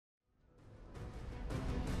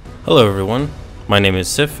Hello everyone, my name is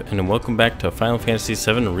Sif and welcome back to Final Fantasy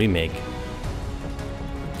VII Remake.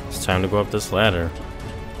 It's time to go up this ladder.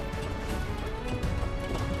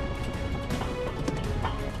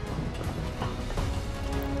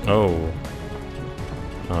 Oh.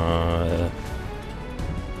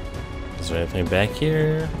 Is there anything back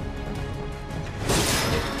here?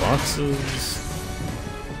 Boxes.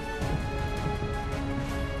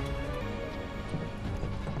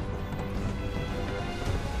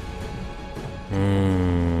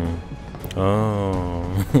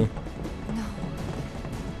 Oh. No.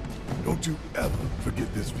 Don't you ever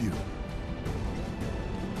forget this view.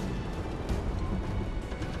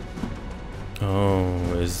 Oh,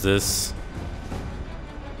 is this...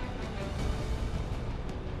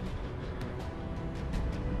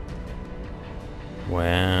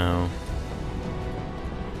 Wow.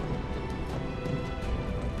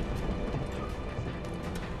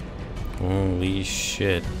 Holy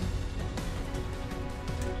shit.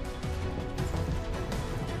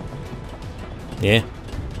 Yeah.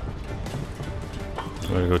 I'm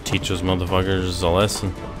gonna go teach those motherfuckers a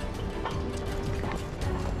lesson.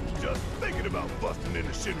 Just thinking about busting into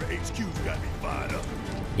Shinra HQ's got me fired up.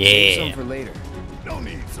 Yeah. Some for later. No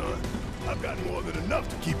need, son. I've got more than enough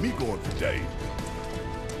to keep me going for days.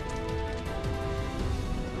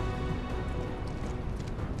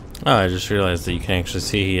 Oh, I just realized that you can actually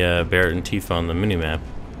see Barrett and Tifa on the minimap.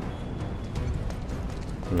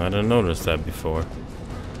 I didn't notice that before.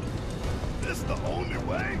 This is the only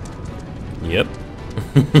way. Yep.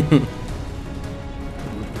 You can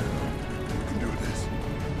do this.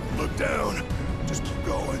 Look down. Just keep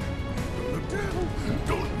going. Don't look down.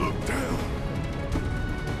 Don't look down.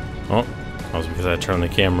 Oh, that was because I turned the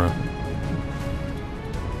camera.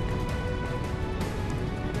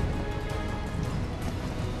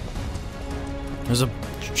 There's a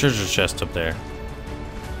treasure chest up there.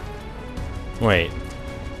 Wait.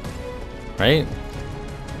 Right?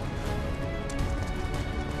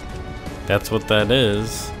 That's what that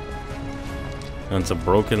is. And it's a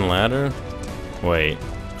broken ladder? Wait.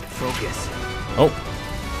 Focus. Oh.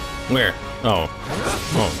 Where? Oh.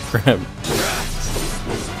 Oh, crap.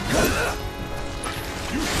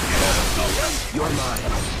 You're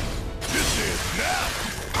mine. This is now.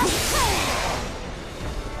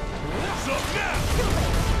 So now,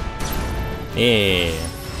 Yeah.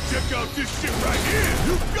 check out this shit right here.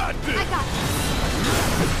 You got this. I got this.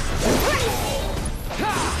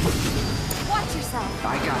 Watch yourself. I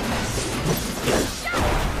got this.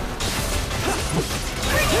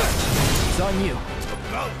 It's on you.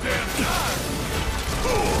 About damn time.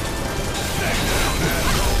 Stay down,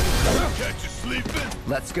 asshole. Catch you sleeping.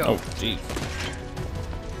 Let's go. Oh, gee.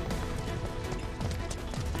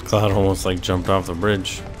 Cloud almost like jumped off the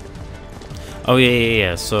bridge. Oh,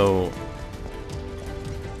 yeah. So...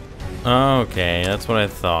 Okay, that's what I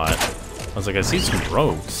thought. I was like, I see some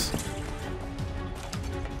ropes.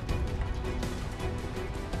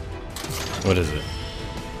 What is it?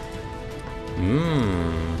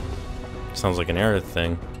 Sounds like an Aerith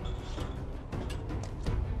thing.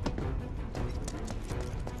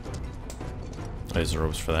 There's the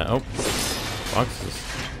ropes for that. Oh, boxes.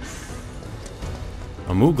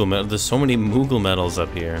 A Moogle medal. There's so many Moogle medals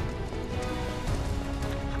up here.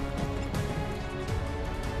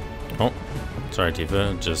 Oh, sorry,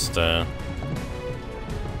 Tifa. Just,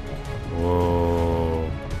 whoa.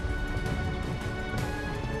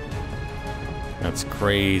 That's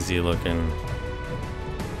crazy looking.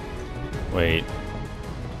 Wait.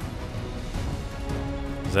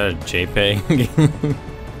 Is that a JPEG?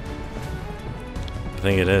 I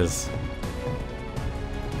think it is.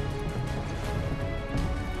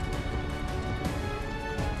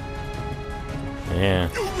 Yeah.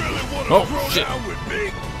 You really want to Oh, throw shit. down with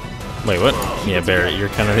me? Wait, what? Yeah, Barrett, you're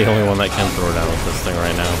kind of the only one that can throw down with this thing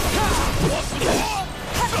right now.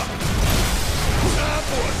 Time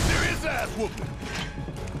for a serious ass whooping.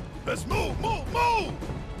 Let's move.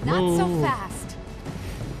 Not so fast.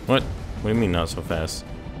 What? What do you mean not so fast?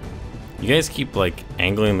 You guys keep, like,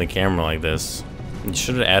 angling the camera like this. You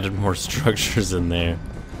should have added more structures in there.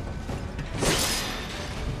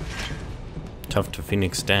 Tough to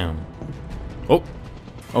Phoenix down. Oh!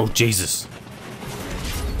 Oh, Jesus.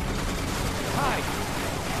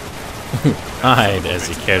 Hide as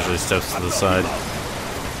he casually steps to the side.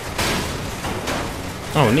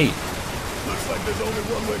 Oh, neat. Looks like there's only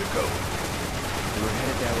one way to go. We're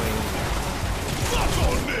headed that way. Fuck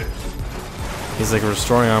on this. He's like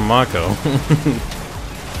restoring our Mako.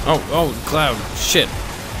 Oh, Cloud. Shit.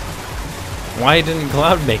 Why didn't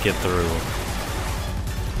Cloud make it through?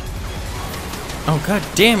 Oh, god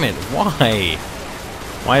damn it. Why?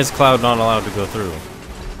 Why is Cloud not allowed to go through?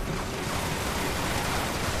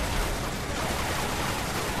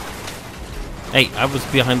 Hey, I was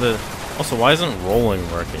behind the... Also, why isn't rolling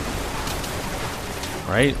working?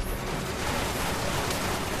 Right?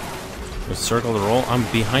 Just circle the roll. I'm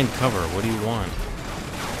behind cover. What do you want?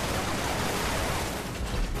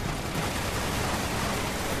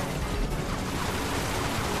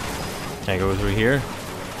 Can I go through here?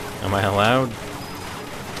 Am I allowed?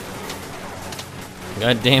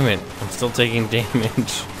 God damn it. I'm still taking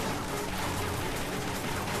damage.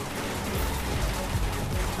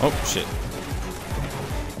 Oh, shit.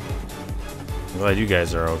 I'm glad you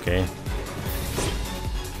guys are okay.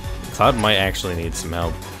 Cloud might actually need some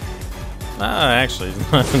help. Ah, actually,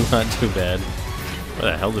 it's not too bad.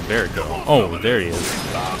 Where the hell did Barrett go? Oh, there he is.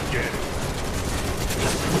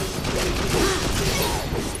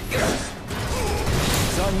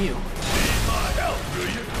 It's on you.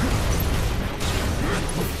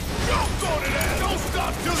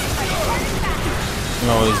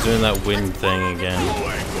 No, he's doing that wind thing again.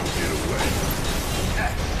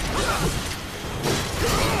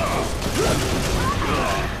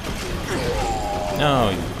 No,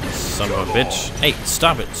 you son of a bitch. Hey,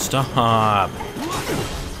 stop it. Stop.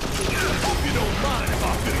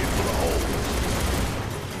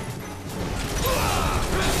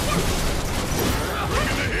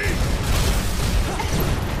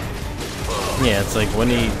 Yeah, it's like when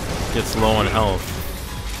he gets low on health,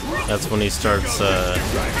 that's when he starts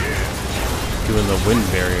doing the wind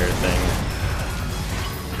barrier thing.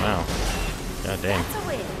 Wow. God damn.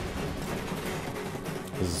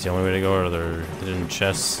 Is this the only way to go, or are there hidden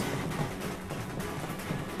chests?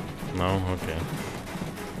 No? Okay.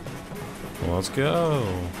 Well, let's go.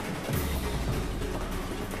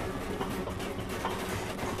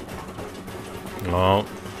 Oh,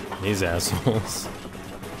 these assholes.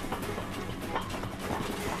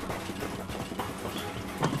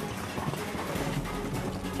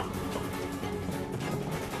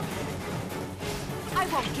 I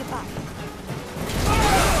won't give up.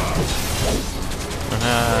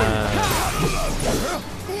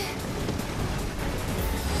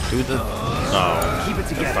 Do the... Oh, Keep it it's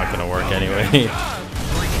together. not gonna work anyway.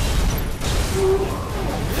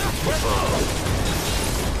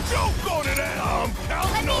 Choke on it, I'm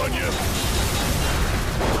counting on you.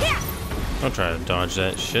 Don't try to dodge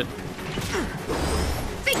that shit.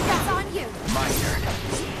 Think that's on you. My turn.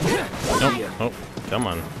 Nope. Oh, come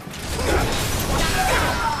on.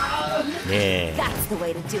 Yeah. That's the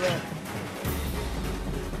way to do it.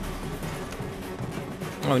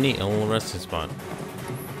 Oh, neat. A little resting spot.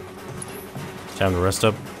 Time to rest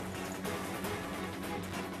up.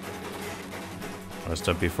 Rest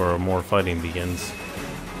up before more fighting begins.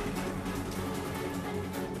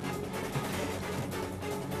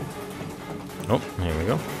 Oh, here we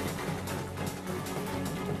go.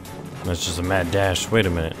 That's just a mad dash. Wait a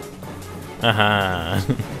minute. Haha. I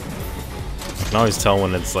can always tell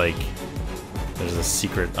when it's like there's a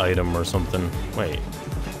secret item or something. Wait.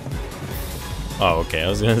 Oh, okay. I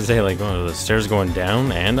was gonna say, like, oh, the stairs going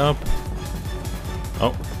down and up?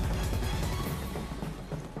 Oh.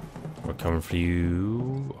 We're coming for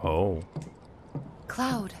you. Oh.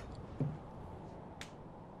 Cloud.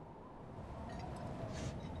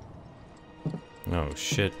 Oh,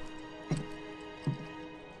 shit.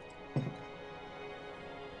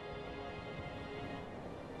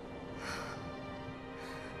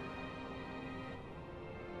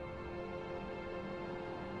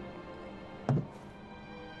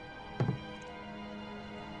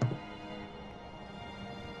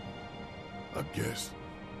 I guess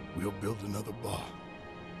we'll build another bar.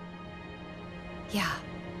 Yeah.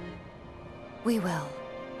 We will.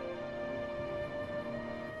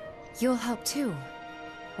 You'll help too,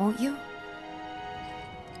 won't you?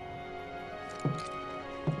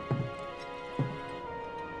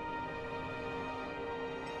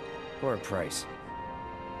 For a price.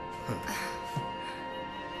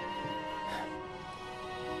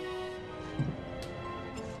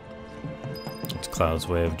 It's Cloud's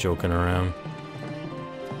way of joking around.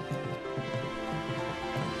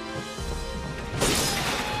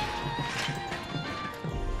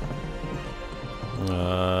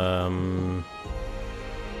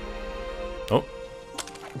 Oh.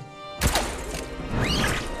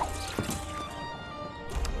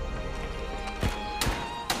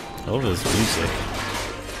 I love this music.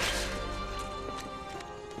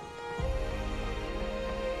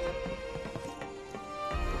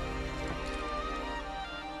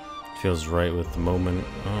 Feels right with the moment.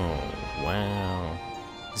 Oh, wow.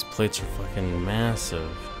 These plates are fucking massive.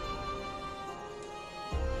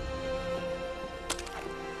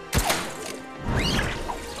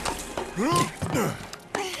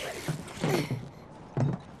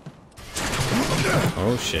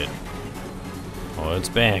 Oh shit. Oh, it's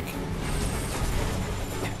back.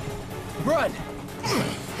 Run!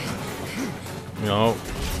 No.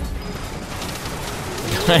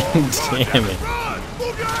 God damn it.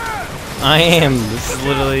 I am. This is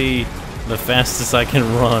literally the fastest I can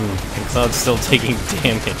run. And Cloud's still taking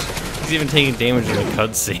damage. He's even taking damage in the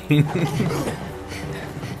cutscene.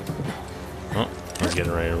 Oh, he's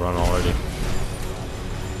getting ready to run already.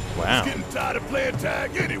 Wow. Getting tired of playing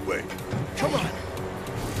tag anyway. Come on!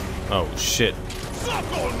 Oh shit. Suck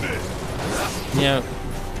on this. Yeah.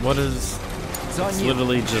 What is? It's on It's you.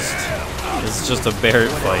 literally just. It's just a bear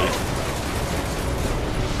fight.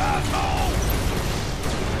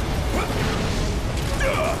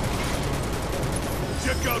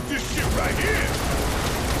 Check out this shit right here.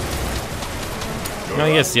 I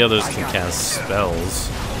guess the others can cast spells.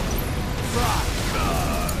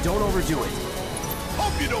 Don't overdo it.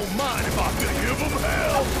 Hope you don't mind if I could give them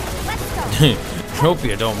hell. Hope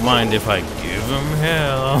you don't mind if I give him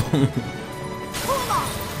hell.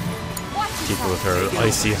 Tifa with her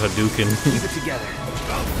icy Hadouken. Keep it together.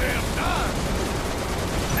 About damn time.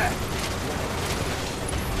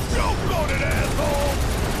 Go bloated asshole.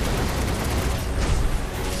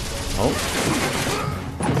 Oh,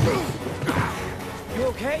 You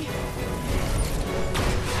okay?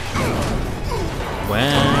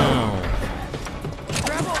 wow.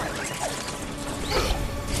 Grab on!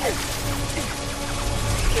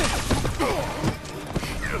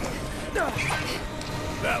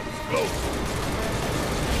 That was close.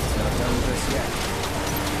 It's not done with us yet.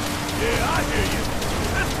 Yeah, I hear you.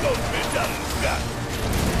 Let's go bitch out of the sky.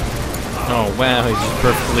 Oh wow, he just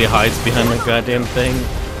perfectly hides behind the goddamn thing.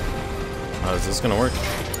 How is this gonna work?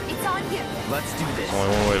 It's on you. Let's do this.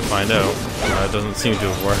 Only one way to find out. It doesn't seem to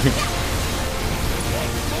have worked.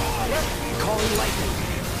 Calling lightning.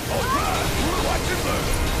 Alright, watch it burn.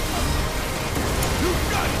 You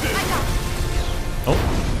got this. Oh.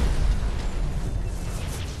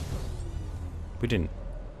 We didn't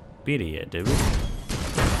beat it yet, did we?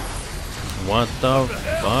 What the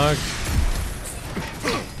fuck?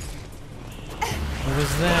 What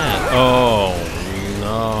is that? Oh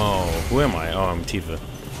no. Who am I? Oh, I'm Tifa.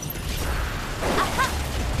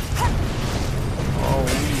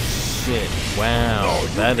 Holy shit. Wow,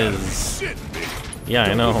 that is... Shit, bitch. Yeah,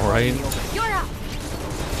 I know, right? You're up.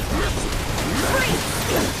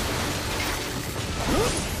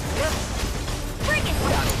 Bring it.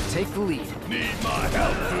 Take the lead. Need my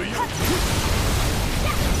help, do you?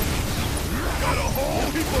 Got a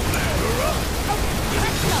whole heap of ladder up.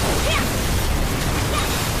 Let's go. Yeah.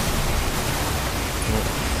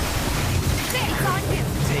 It's on you.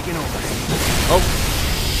 Taking over. Oh.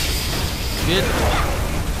 Shit.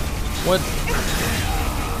 What?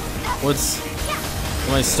 What's...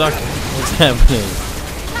 Am I stuck? What's happening?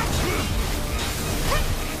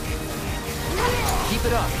 Keep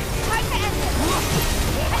it up. Try to end this.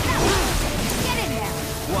 Get in there.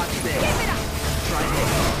 Watch this. Give it up. Try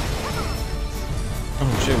this.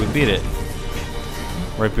 Oh shit, we beat it.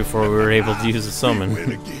 Right before we were able to use the summon.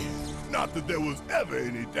 Win again. Not that there was ever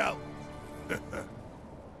any doubt.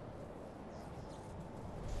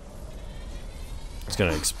 It's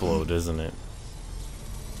gonna explode, isn't it?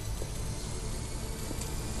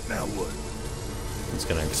 Now what? It's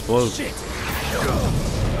gonna explode. Shit.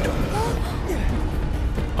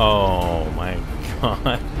 Oh my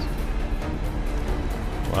god.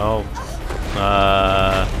 Well,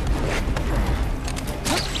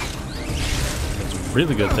 it's a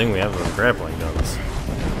really good thing we have the grappling guns.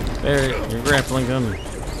 There, your grappling gun.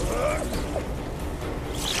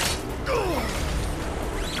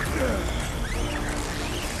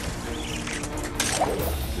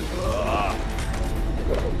 Oh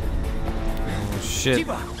shit.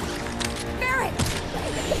 Tifa. Barret.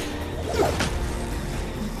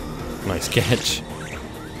 Nice catch.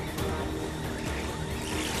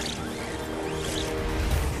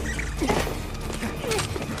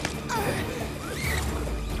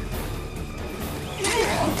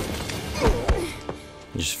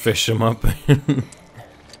 Just fish him up.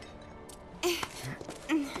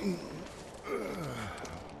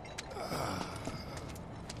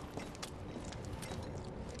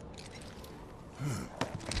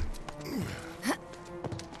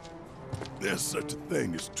 There's such a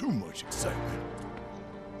thing as too much excitement.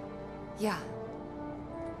 Yeah.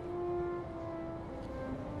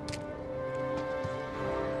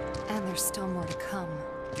 And there's still more to come.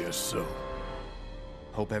 Guess so.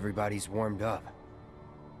 Hope everybody's warmed up.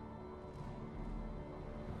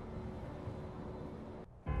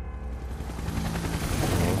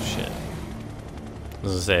 Oh shit. I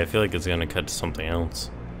was gonna say, I feel like it's gonna cut to something else.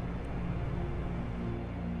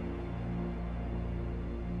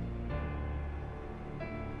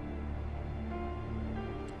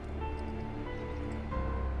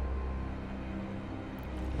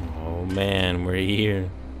 man, we're here.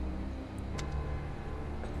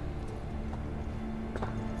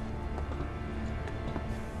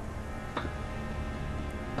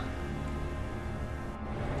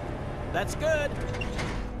 That's good.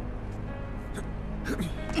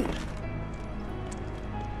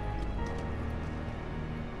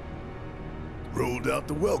 Rolled out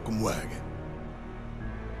the welcome wagon.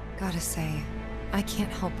 Gotta say, I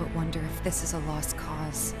can't help but wonder if this is a lost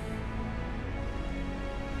cause.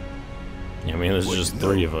 Yeah, I mean, there's Well, just you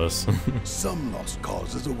 3 know, of us. Some lost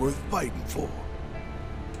causes are worth fighting for.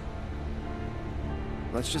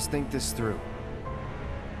 Let's just think this through.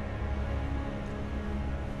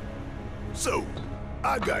 So,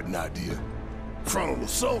 I got an idea. Frontal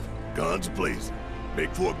assault, guns blazing.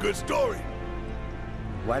 Make for a good story.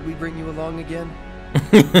 Why'd we bring you along again?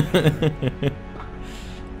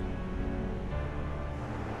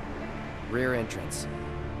 Rear entrance.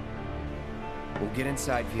 We'll get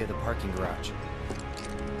inside via the parking garage.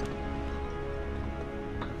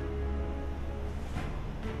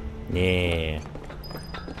 Yeah.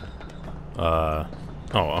 Oh,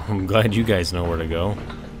 I'm glad you guys know where to go.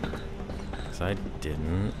 'Cause I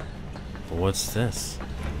didn't. But what's this?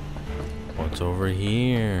 What's over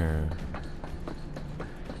here?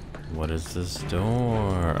 What is this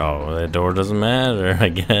door? Oh, that door doesn't matter, I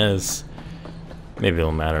guess. Maybe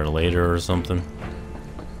it'll matter later or something.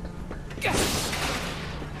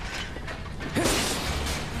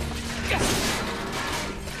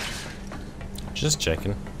 Just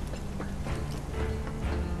checking.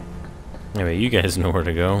 Anyway, you guys know where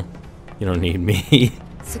to go. You don't need me.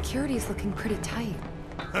 Security's looking pretty tight.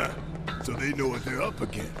 Huh. So they know what they're up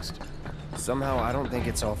against. Somehow, I don't think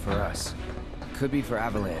it's all for us. Could be for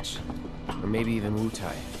Avalanche. Or maybe even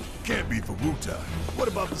Wutai. Can't be for Wutai. What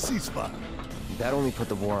about the ceasefire? That only put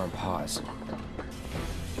the war on pause.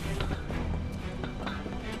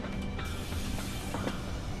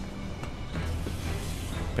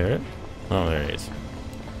 Barrett? Oh, there he is.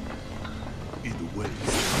 Either way,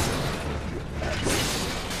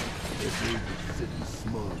 if they were sitting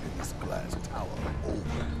smug in this glass tower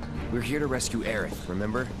over. We're here to rescue Aerith,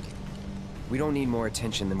 remember? We don't need more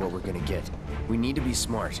attention than what we're gonna get. We need to be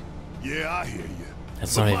smart. Yeah, I hear you.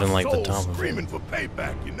 That's But not my even like the soul's top of it. screaming for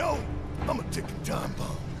payback, you know? I'm a ticking time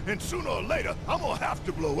bomb. And sooner or later, I'm gonna have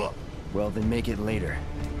to blow up. Well, then make it later.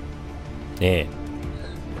 Yeah.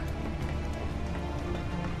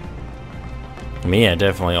 Me, I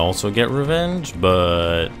definitely also get revenge,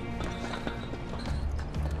 but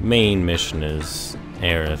main mission is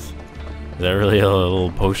Aerith. Is that really a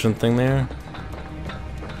little potion thing there?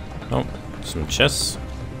 Oh, some chests.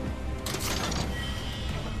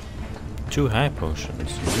 2 high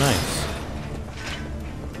potions. Nice.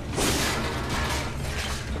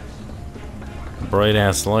 Bright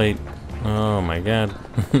ass light. Oh my god.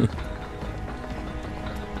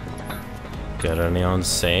 Got any on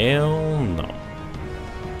sale? No.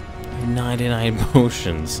 99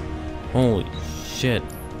 potions. Holy shit.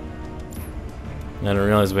 I didn't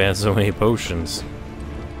realize we had so many potions.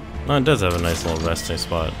 Oh, it does have a nice little resting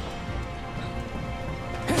spot.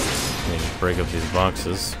 Let me break up these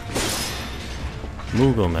boxes.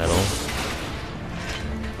 Moogle metal.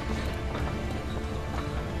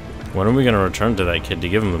 When are we gonna return to that kid to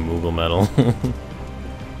give him the Moogle medal?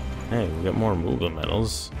 Hey, we got more Moogle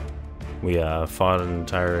medals. We fought an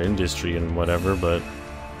entire industry and whatever, but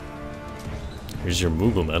here's your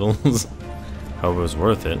Moogle medals. Hope it was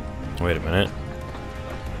worth it. Wait a minute.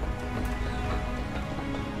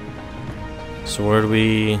 So where do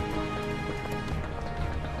we...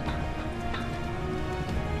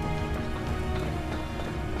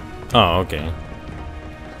 Oh, okay.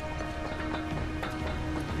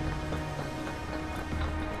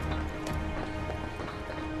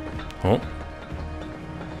 Oh.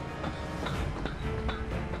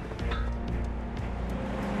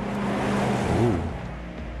 Ooh.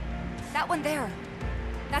 That one there.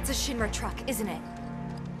 That's a Shinra truck, isn't it?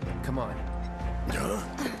 Come on. Huh?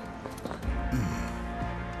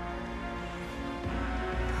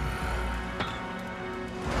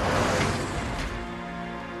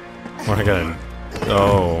 Oh, I got it.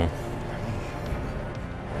 Oh.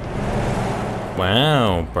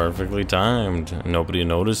 Wow, perfectly timed. Nobody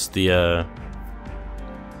noticed the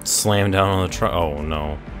slam down on the truck. Oh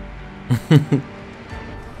no.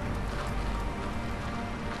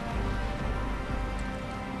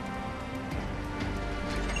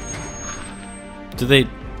 Do they...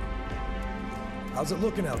 How's it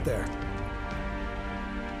looking out there?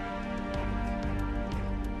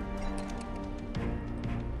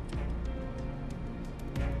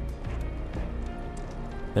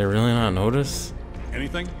 They really not notice?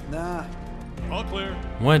 Anything? Nah. All clear.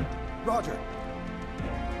 What? Roger.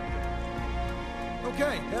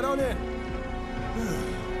 Okay, head on in.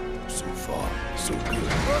 So far, so good.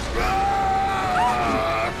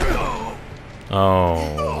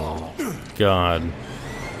 Oh, God.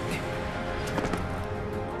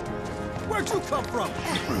 Where'd you come from?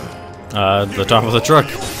 The top of the truck.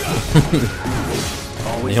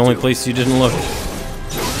 The only place you didn't look.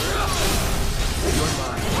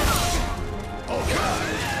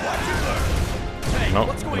 No,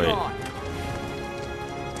 What's going wait. on?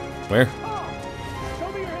 Where? Show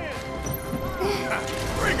me your hands.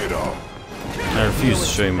 Bring it on. I refuse to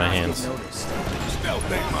show you my hands. Noticed.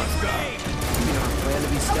 Stealth ain't my style. You don't plan to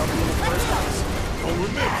be stealthy in the first place. Don't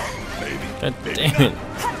remember, baby. God damn it.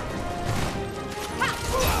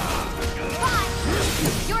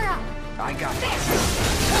 You're up. I got this.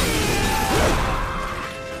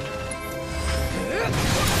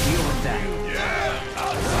 Deal with that.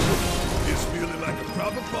 It's feeling like a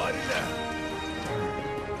proper party now.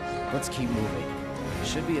 Let's keep moving. There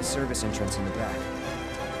should be a service entrance in the back.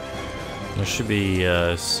 There should be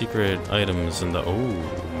secret items in the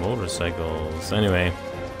motorcycles. Anyway,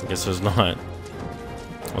 I guess there's not.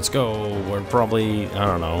 Let's go. We're probably, I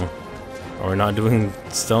don't know. Are we not doing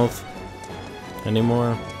stealth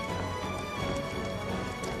anymore?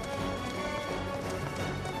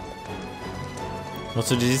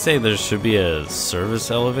 Also, did you say there should be a service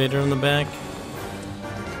elevator in the back?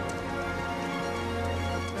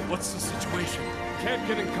 What's the situation? Can't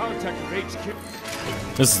get in contact with HQ.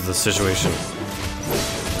 This is the situation.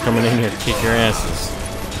 Coming in here to kick your asses.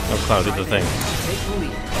 Oh, Cloud, do the thing. Take the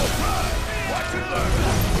lead.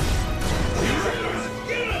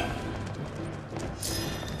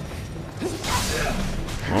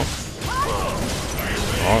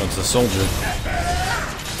 Oh, it's a soldier.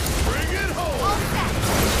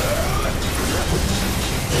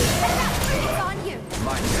 It's on you.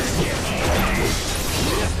 My turn.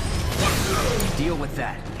 Deal with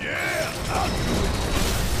that.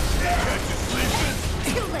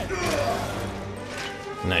 Too late.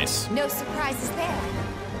 Nice. No surprises there.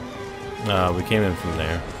 We came in from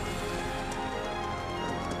there.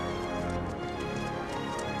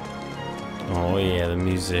 Oh yeah, the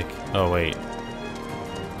music. Oh wait.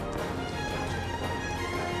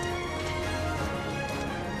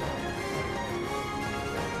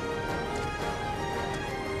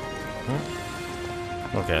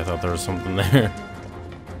 Okay, I thought there was something there.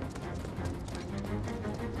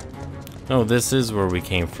 No, this is where we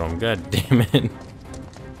came from. God damn it.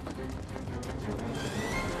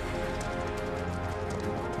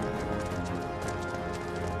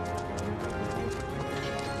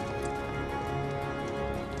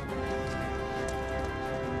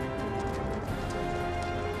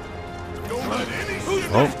 Don't let any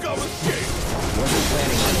shooters Oh. go escape. Wasn't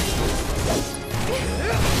planning on it.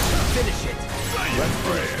 Finish it. Say your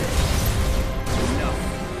prayer. No.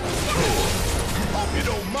 Hope you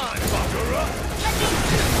don't mind, fucker up.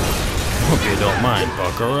 Hope you don't mind,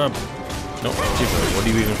 fucker up. Nope, keeper, what are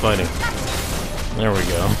you even fighting? There we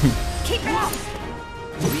go. Keep it up.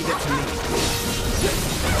 Leave it to me.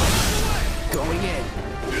 Going in.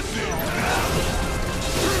 This is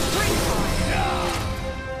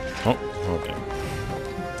Oh, okay.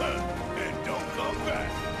 and don't come back.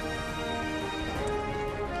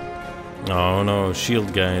 Oh no,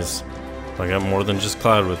 shield guys. I got more than just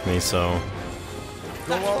Cloud with me, so.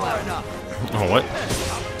 Go all out. Enough. Oh, what?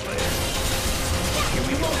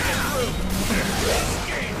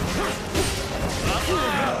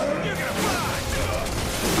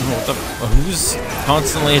 What the? Who's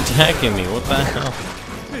constantly attacking me? What the hell?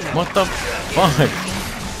 What the fuck?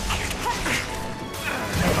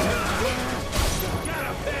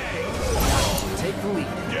 Take the lead.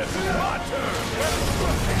 Guess it's my turn.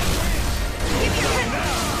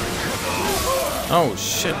 Oh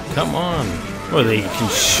shit! Come on! Well, they can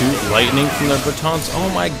shoot lightning from their batons. Oh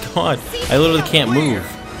my god! I literally can't move.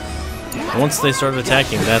 Once they start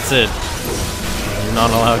attacking, that's it. You're not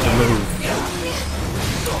allowed to move.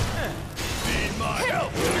 Need my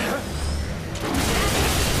help.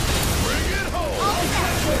 Bring it home.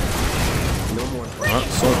 No more.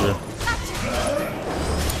 Soldier.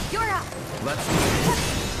 You're up. Let's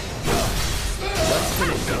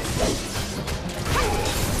finish this.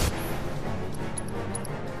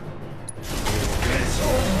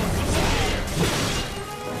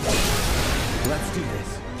 Let's do this.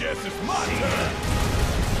 Guess it's my turn.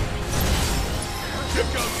 Here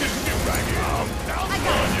comes this new ragged. I'll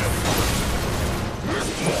on you.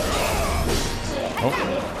 Oh.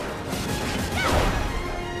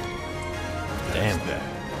 Damn.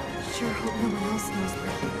 Sure hope no one else knows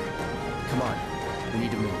we're here. Come on. We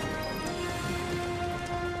need to move.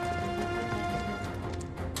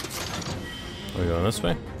 we going this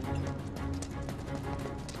way?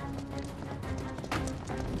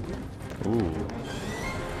 Ooh.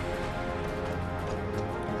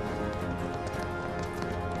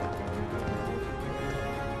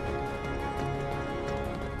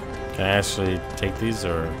 Can I actually take these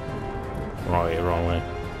or wrong way?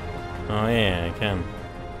 Oh yeah, I can.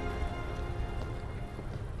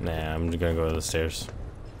 Nah, I'm just gonna go to the stairs.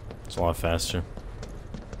 It's a lot faster.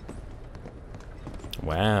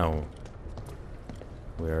 Wow.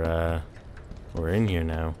 We're in here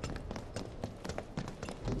now.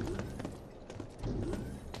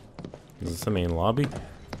 Is this the main lobby?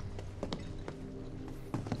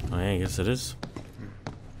 Oh yeah, I guess it is.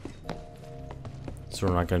 So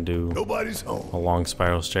we're not gonna do Nobody's home. a long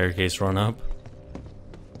spiral staircase run up?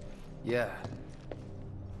 Yeah.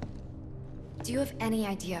 Do you have any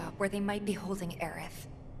idea where they might be holding Aerith?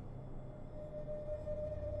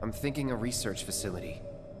 I'm thinking a research facility.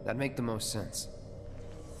 That'd make the most sense.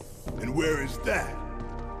 And where is that?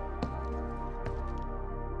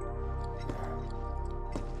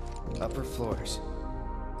 Upper floors.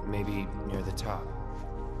 Maybe near the top.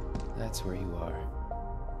 That's where you are.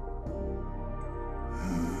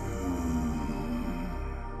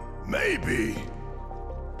 Maybe.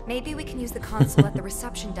 Maybe we can use the console at the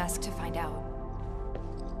reception desk to find out.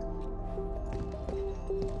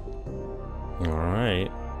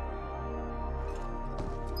 Alright.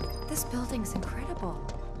 This building's incredible.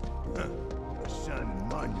 A shining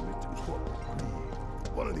monument to corporate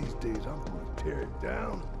greed. One of these days I'm gonna tear it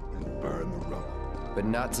down and burn the rubble. But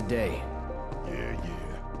not today. Yeah, yeah.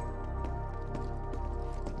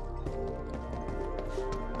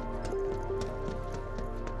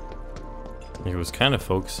 It was kind of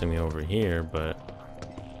focusing me over here, but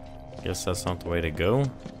I guess that's not the way to go.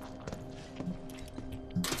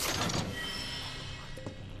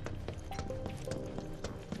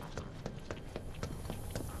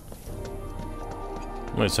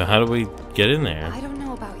 Wait, so how do we get in there? I don't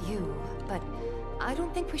know about you, but I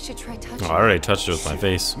don't think we should try touching Oh, I already touched it with my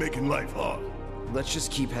face. Making life hard. Let's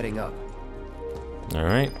just keep heading up.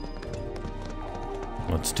 Alright.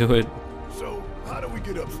 Let's do it. So, how do we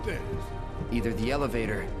get upstairs? Either the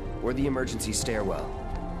elevator or the emergency stairwell.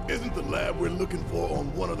 Isn't the lab we're looking for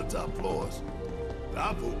on one of the top floors?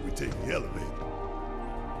 I vote we take the elevator.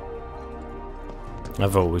 I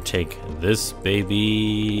vote we take this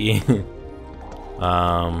baby.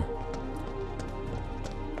 Come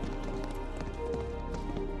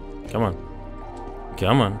on.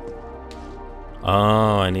 Come on.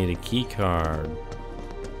 Oh, I need a key card.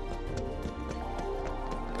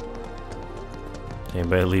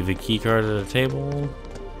 Anybody leave a key card at a table?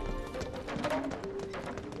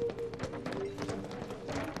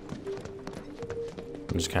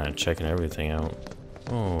 I'm just kind of checking everything out.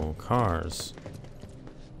 Oh, cars.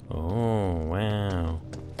 Oh, wow.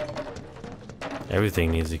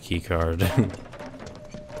 Everything needs a key card.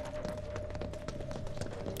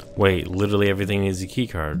 Wait, literally everything needs a key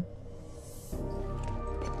card.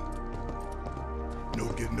 No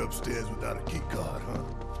getting upstairs without a key card, huh?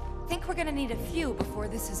 Think we're gonna need a few before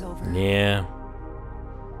this is over. Yeah.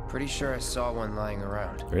 Pretty sure I saw one lying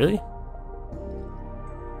around. Really?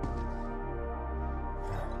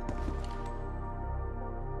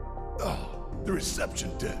 Oh, the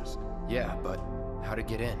reception desk. Yeah, but how to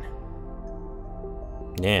get in?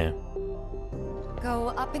 Yeah.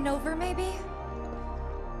 Go up and over, maybe?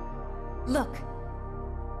 Look.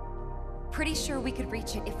 Pretty sure we could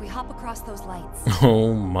reach it if we hop across those lights.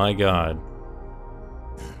 Oh my god.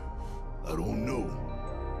 I don't know.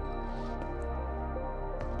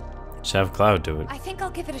 Just have Cloud do it. I think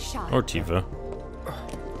I'll give it a shot. Or Tifa.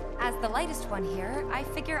 As the lightest one here, I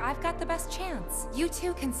figure I've got the best chance. You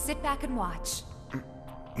two can sit back and watch.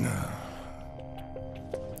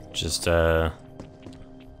 Just, oh,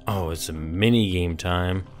 it's a mini game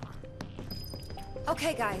time.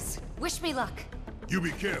 Okay, guys. Wish me luck. You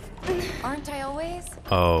be careful. Aren't I always?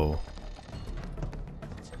 Oh.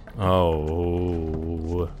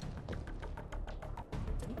 Oh.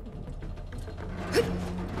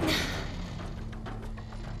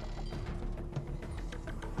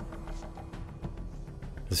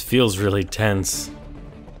 This feels really tense.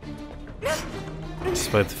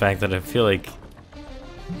 Despite the fact that I feel like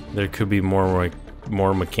there could be more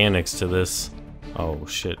mechanics to this. Oh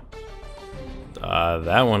shit.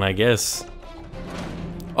 That one, I guess.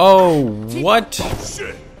 Oh, what?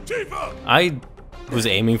 Shit! Tifa! I was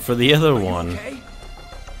aiming for the other one. Okay?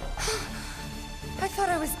 I thought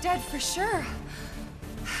I was dead for sure.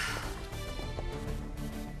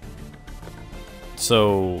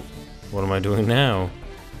 So, what am I doing now?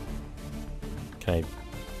 Can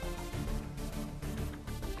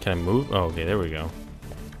Can I move? Oh, okay, there we go.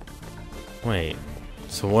 Wait.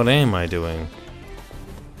 So what am I doing?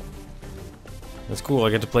 That's cool. I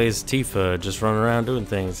get to play as Tifa, just running around doing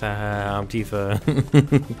things. Haha, I'm Tifa.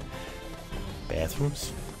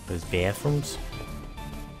 Bathrooms? There's bathrooms?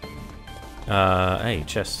 Hey,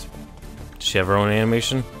 chest. Does she have her own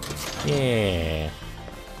animation? Yeah.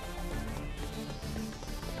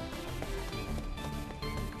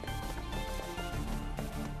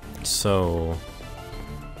 So,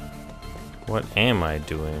 what am I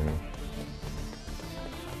doing?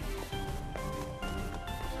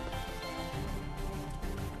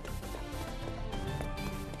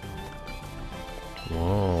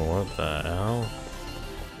 Whoa, what the hell?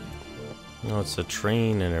 No, it's a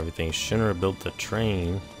train and everything. Shinra built the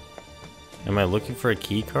train. Am I looking for a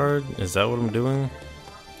key card? Is that what I'm doing?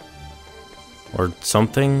 Or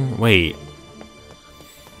something? Wait.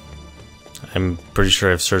 I'm pretty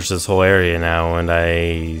sure I've searched this whole area now and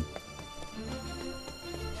I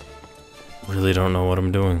really don't know what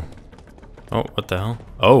I'm doing. Oh, what the hell?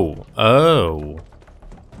 Oh, oh.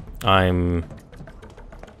 I'm...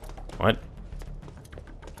 What?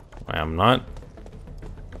 I'm not.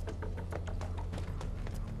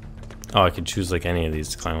 Oh, I could choose like any of these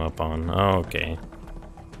to climb up on. Oh, okay.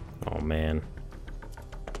 Oh, man.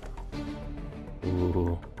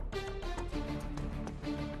 Ooh.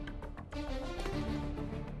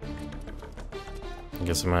 I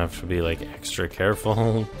guess I'm gonna have to be like extra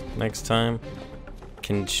careful next time.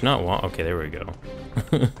 Can she not walk? Okay, there we go.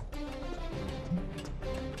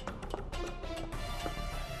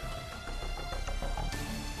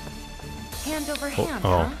 Hand over hand,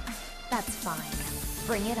 oh. huh? That's fine.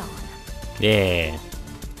 Bring it on. Yeah.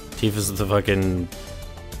 Tifa's the fucking...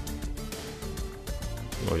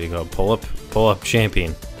 What do you call it? Pull up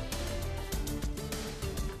champion.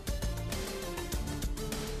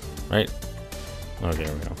 Right? Okay,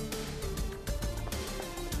 there we go.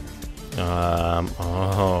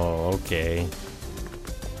 Oh, okay.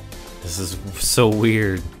 This is so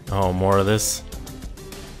weird. Oh, more of this?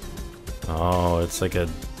 Oh, it's like a...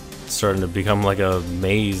 starting to become like a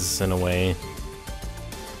maze in a way.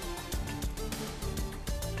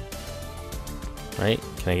 Right?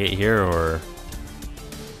 Can I get here or...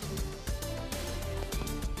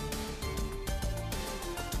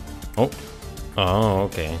 Oh. Oh,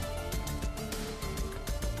 okay.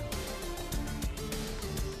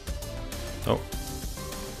 Oh.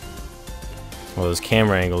 Well, those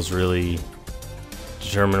camera angles really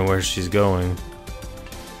determine where she's going.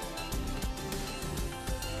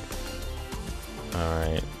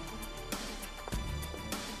 Alright.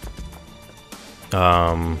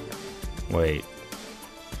 Wait.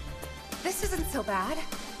 This isn't so bad.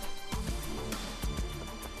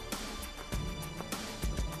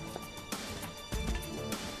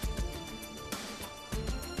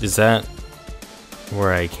 Is that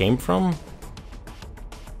where I came from?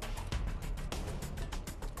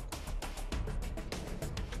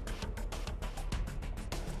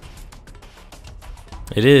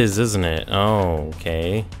 It is, isn't it? Oh,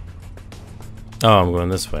 okay. Oh, I'm going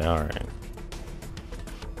this way. Alright.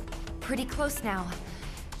 Pretty close now.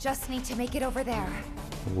 Just need to make it over there.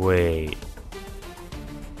 Wait.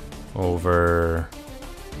 Over...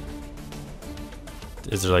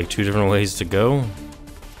 Is there like two different ways to go?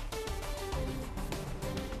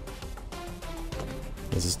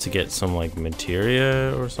 Is this to get some like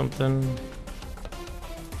materia or something?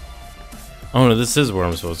 Oh no, this is where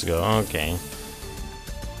I'm supposed to go. Okay.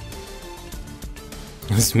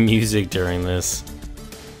 There's music during this.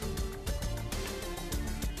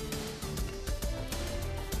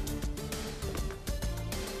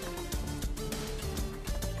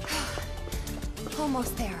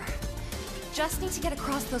 Almost there. Just need to get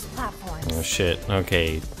across those platforms. Oh shit.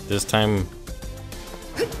 Okay. This time,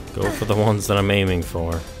 go for the ones that I'm aiming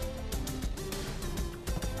for.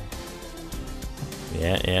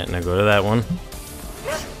 Yeah, now go to that one.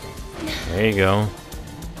 There you go.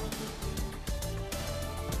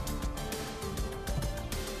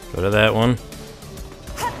 Go to that one.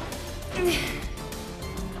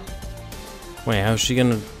 Wait, how's she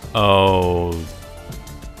gonna... Oh.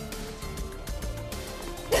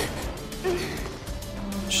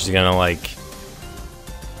 She's gonna, like,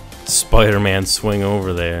 Spider-Man swing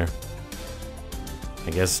over there. I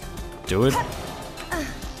guess do it?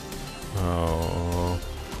 Oh.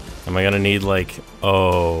 Am I gonna need, like...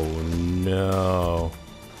 Oh, no.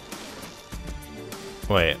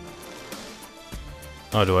 Wait.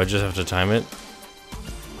 Oh, do I just have to time it?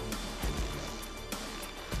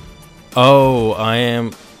 Oh, I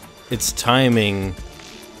am... It's timing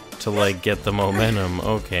to, like, get the momentum.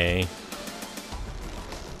 Okay.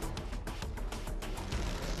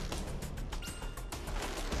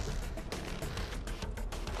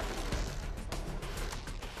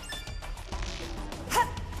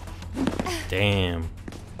 Damn.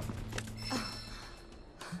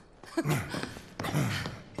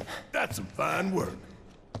 That's some fine work.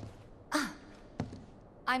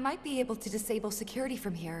 I might be able to disable security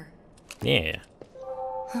from here. Yeah.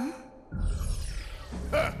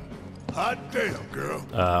 Hot damn, girl.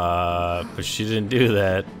 But she didn't do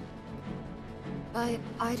that. But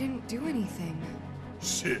I didn't do anything.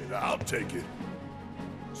 Shit, I'll take it.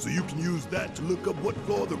 So you can use that to look up what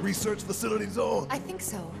floor the research facility's on? I think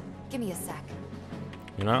so. Give me a sec.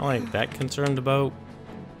 You're not like that concerned about?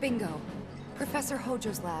 Bingo. Professor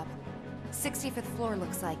Hojo's lab. 65th floor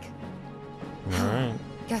looks like. Alright.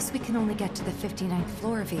 Guess we can only get to the 59th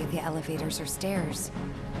floor via the elevators or stairs.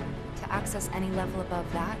 To access any level above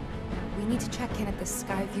that, we need to check in at the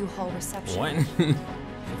Skyview Hall reception. What?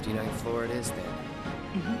 59th floor it is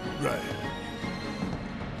then. Right.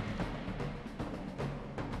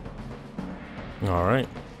 Alright.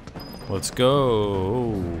 Let's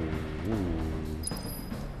go. Ooh.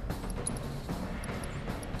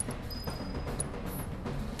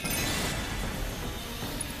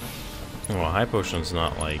 Well, high potion's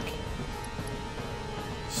not like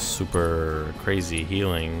super crazy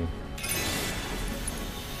healing.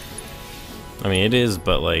 I mean, it is,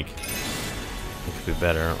 but like it could be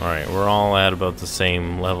better. Alright, we're all at about the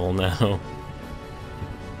same level now.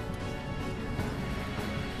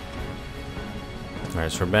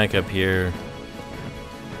 Alright, so we're back up here.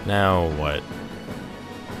 Now what?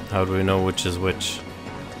 How do we know which is which?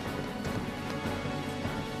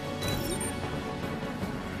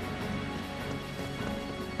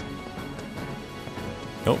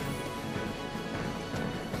 Nope.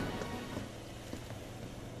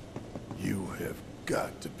 You have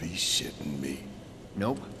got to be shitting me.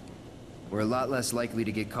 Nope. We're a lot less likely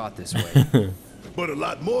to get caught this way. But a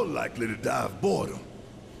lot more likely to die of boredom.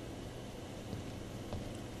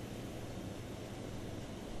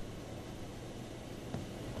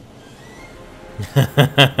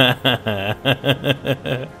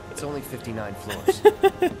 It's only 59 floors.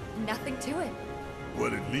 Nothing to it.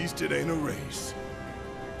 Well, at least it ain't a race.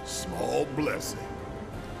 Small blessing.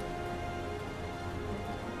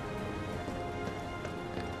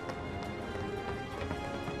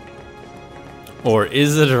 Or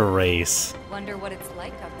is it a race? Wonder what it's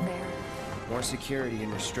like up there. More security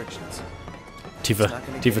and restrictions. Tifa, not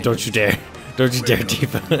gonna Tifa, get don't any you dare. Don't you dare,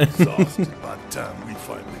 Tifa. Exhausted by the time we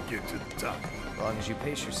finally get to the top. As long as you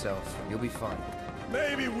pace yourself, you'll be fine.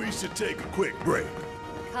 Maybe we should take a quick break.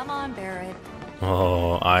 Come on, Barrett.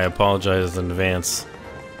 Oh, I apologize in advance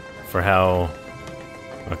for how...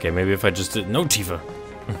 Okay, maybe if I just did... No, Tifa.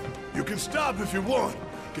 You can stop if you want.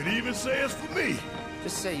 Could even say it's for me.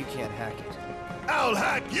 Just say you can't hack it. I'll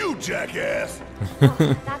hack you, jackass.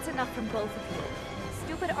 Oh, that's enough from both of you.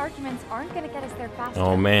 Stupid arguments aren't gonna get us there fast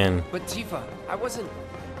Oh, enough. man. But Tifa, I wasn't...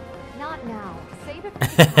 Not now. Save it for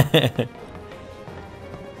the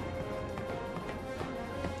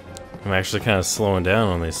I'm actually kind of slowing down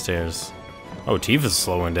on these stairs. Oh, Tifa's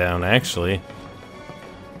slowing down, actually.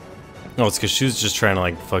 Oh, it's because she was just trying to,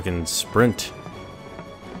 like, fucking sprint.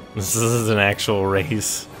 This is an actual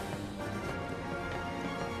race.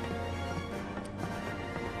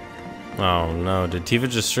 Oh, no. Did Tifa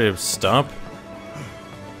just straight up stop?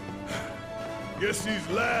 Guess these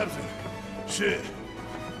labs and shit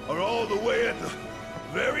are all the way at the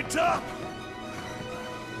very top.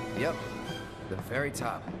 Yep. The very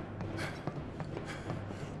top.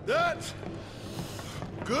 That's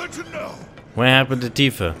good to know. What happened to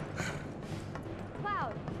Tifa?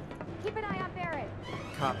 Cloud, keep an eye on Barrett.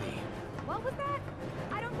 Copy. What was that?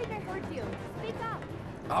 I don't think I heard you. Speak up.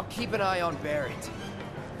 I'll keep an eye on Barrett.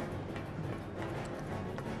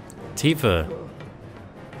 Tifa.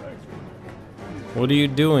 What are you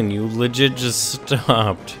doing? You legit just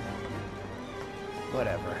stopped.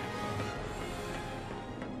 Whatever.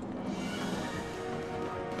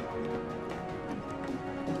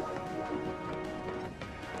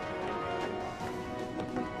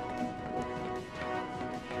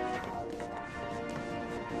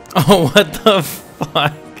 Oh, what the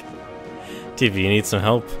fuck? Tifa, you need some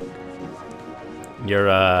help?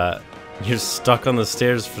 You're stuck on the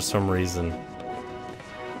stairs for some reason.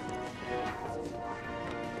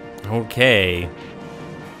 Okay.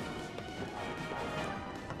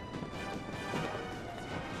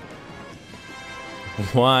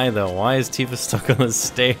 Why though? Why is Tifa stuck on the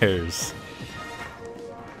stairs?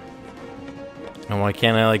 And why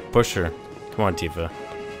can't I like push her? Come on, Tifa.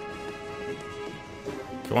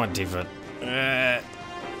 Come on, Tifa.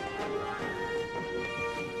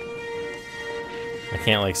 I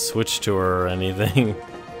can't like switch to her or anything.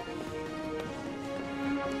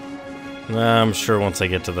 Nah, I'm sure once I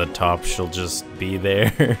get to the top, she'll just be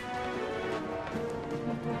there.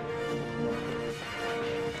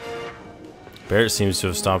 Barrett seems to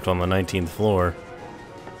have stopped on the 19th floor.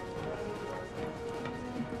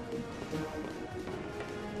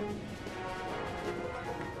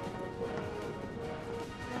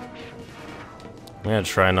 I'm gonna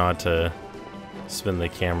try not to spin the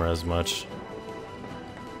camera as much.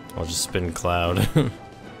 I'll just spin Cloud.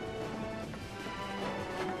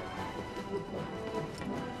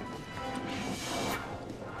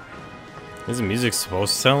 Is the music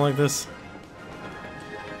supposed to sound like this?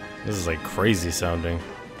 This is like crazy sounding.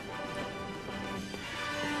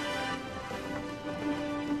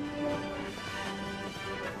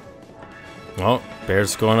 Oh,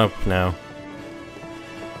 Bear's going up now.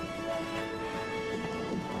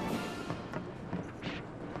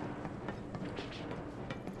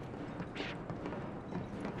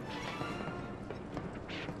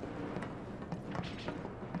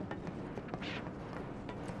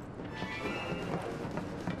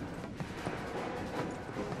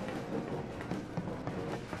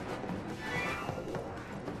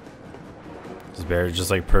 Is Bear just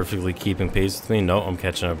like perfectly keeping pace with me? No, I'm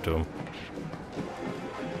catching up to him.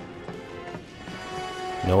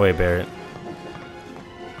 No way, Barrett.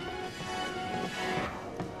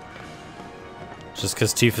 Just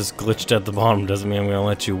because Tifa's glitched at the bottom doesn't mean I'm gonna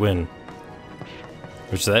let you win.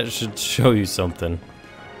 Which that should show you something.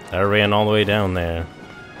 I ran all the way down there.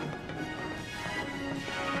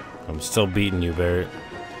 I'm still beating you, Barrett.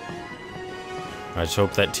 I just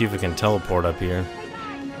hope that Tifa can teleport up here.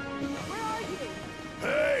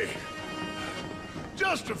 Hey!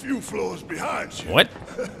 Just a few floors behind you. What?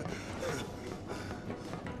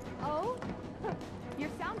 Oh? You're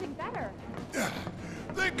sounding better.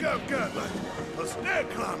 Think I've got like a stair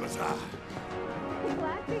climber's high.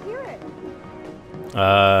 Glad to hear it.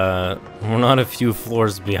 We're not a few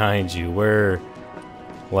floors behind you. We're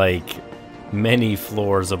like many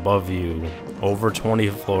floors above you. Over 20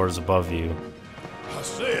 floors above you. I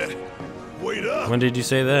said, wait up. When did you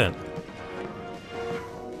say that?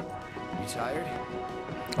 You tired?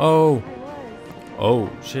 Oh. I was. Oh,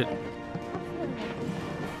 shit.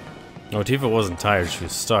 No, Tifa wasn't tired. She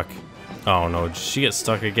was stuck. Oh no, did she get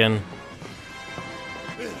stuck again?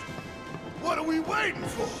 What are we waiting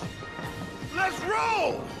for? Let's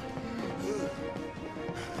roll!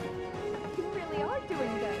 You really are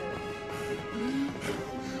doing better.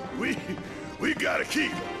 We gotta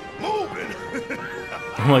keep moving.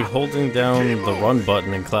 I'm like holding down the run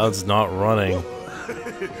button and Cloud's not running.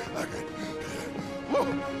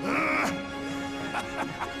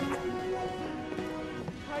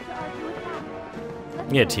 Hard to argue with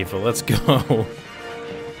that. Yeah, Tifa, let's go.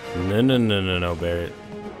 No, Barrett.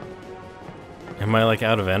 Am I like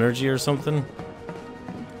out of energy or something?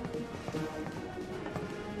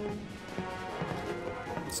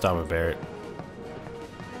 Stop it, Barrett.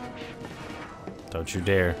 Don't you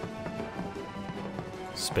dare.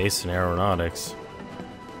 Space and aeronautics.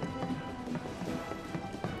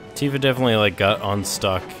 Tifa definitely like got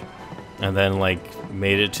unstuck and then like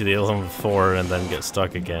made it to the 11th floor and then get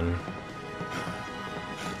stuck again.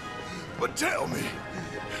 But tell me,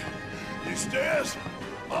 these stairs,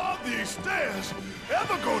 are these stairs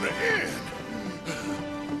ever gonna end?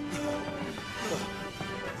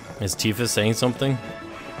 Is Tifa saying something?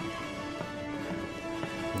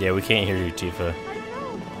 Yeah, we can't hear you, Tifa. I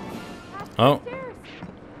don't know. Oh. Stairs.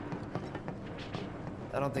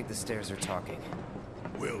 I don't think the stairs are talking.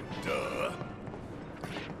 Well, duh.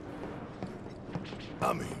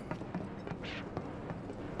 I mean,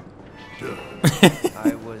 duh.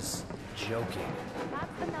 I was joking.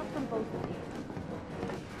 That's enough from both of you.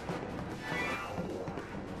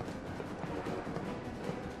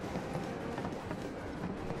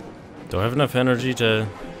 Do I have enough energy to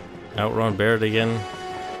outrun Barrett again?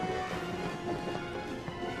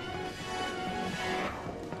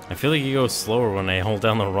 I feel like you go slower when I hold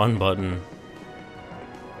down the run button.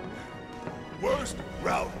 Worst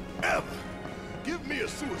route ever. Give me a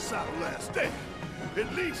suicidal last stand.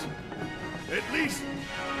 At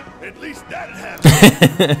least that'd happen.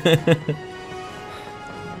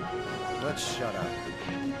 Let's shut up.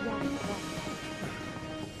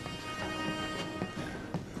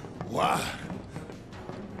 Why?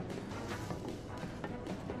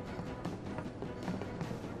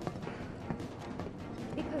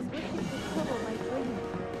 Because wishing to kill my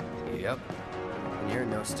dream. Yep. And you're in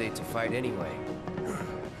no state to fight anyway.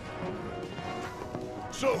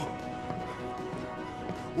 So,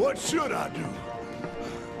 what should I do?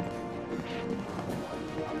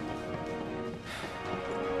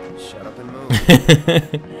 Shut up and move.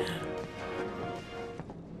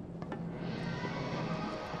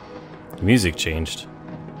 The music changed.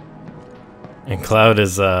 And Cloud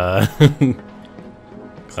is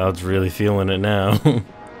Cloud's really feeling it now.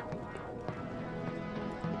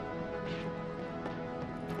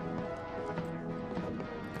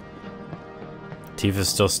 Tifa's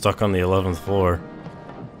still stuck on the 11th floor.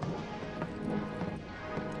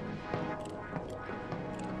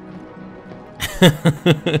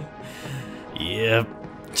 Yep,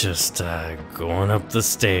 just going up the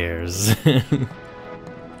stairs. This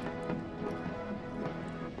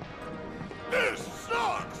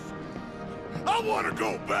sucks! I want to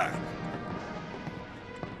go back!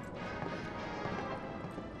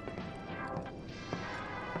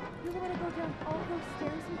 You want to go down all those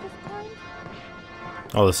stairs we just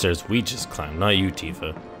climbed? All the stairs we just climbed, not you,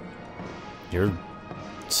 Tifa. You're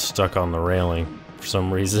stuck on the railing for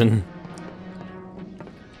some reason.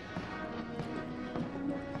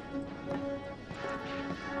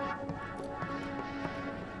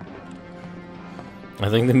 I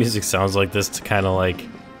think the music sounds like this to kind of like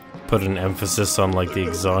put an emphasis on like the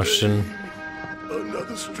exhaustion.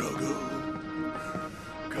 Another struggle.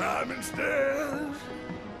 Climbing stairs.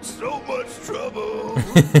 So much trouble.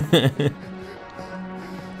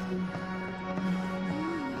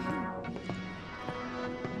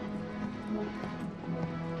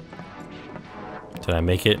 Did I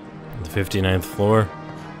make it? The 59th floor?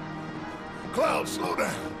 Cloud, slow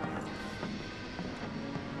down.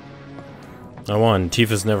 I won.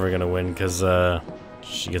 Tifa's never gonna win because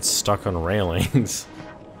she gets stuck on railings.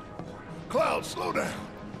 Cloud, slow down.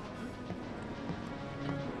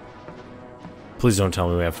 Please don't tell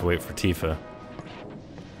me we have to wait for Tifa.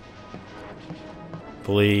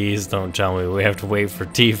 Please don't tell me we have to wait for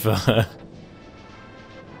Tifa.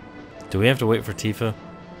 Do we have to wait for Tifa?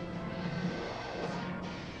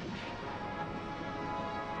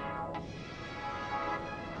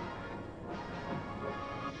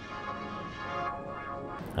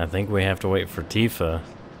 I think we have to wait for Tifa.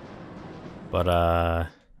 But,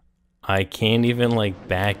 I can't even, like,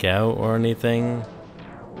 back out or anything.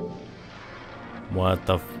 What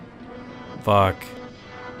the fuck?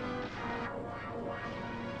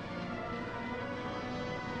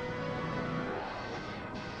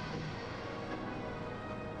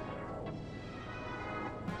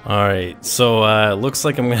 Alright, so, it looks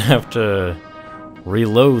like I'm gonna have to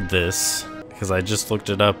reload this. Because I just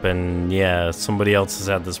looked it up and yeah, somebody else has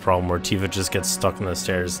had this problem where Tifa just gets stuck in the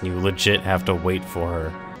stairs and you legit have to wait for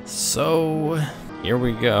her. So, here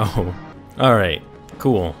we go. Alright,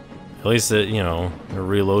 cool. At least it, you know, it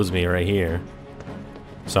reloads me right here.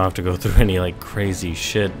 So I don't have to go through any like crazy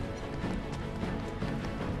shit.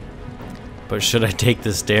 But should I take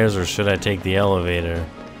the stairs or should I take the elevator?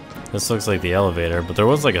 This looks like the elevator, but there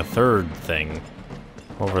was like a third thing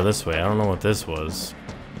over this way. I don't know what this was.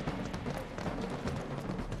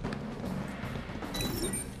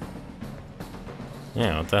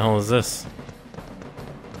 Yeah, what the hell is this?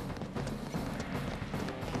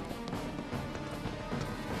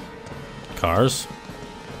 Cars?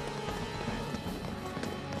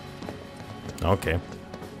 Okay.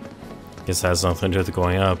 Guess that has nothing to do with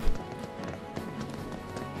going up.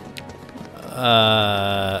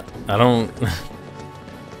 I don't...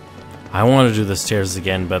 I want to do the stairs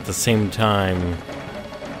again, but at the same time...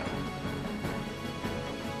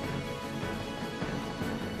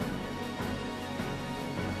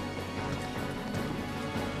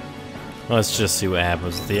 Let's just see what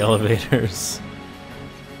happens with the elevators.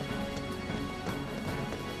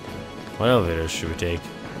 What elevators should we take?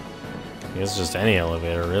 I guess just any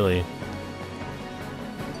elevator, really.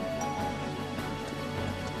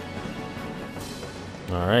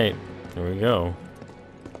 Alright, there we go.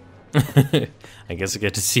 I guess I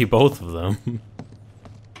get to see both of them.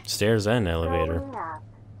 Stairs and elevator. Going up.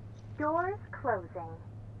 Doors closing.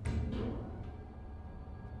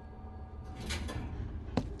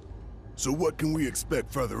 So what can we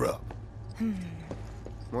expect further up?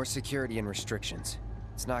 More security and restrictions.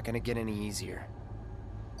 It's not gonna get any easier.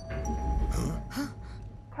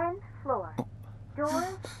 10th floor. Doors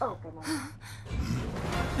opening.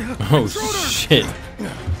 Oh shit.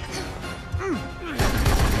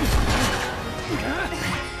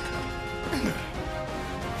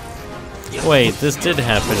 Wait, this did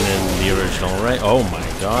happen in the original, right? Oh my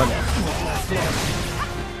god.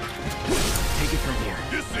 Take it from here.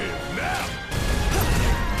 This is now!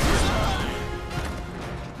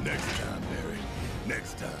 Next time, Barry.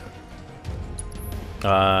 Next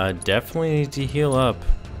time. Definitely need to heal up.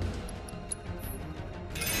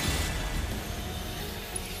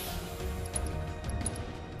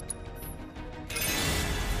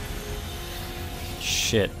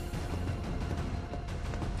 Shit.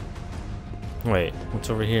 Wait, what's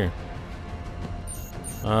over here?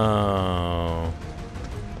 Oh.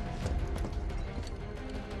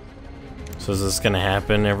 So is this gonna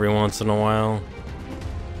happen every once in a while?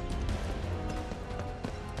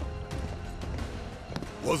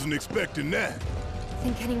 Wasn't expecting that.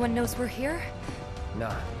 Think anyone knows we're here?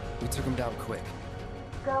 Nah, we took him down quick.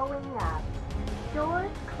 Going up. Doors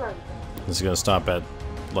closing. Is it gonna stop at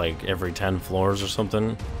like every 10 floors or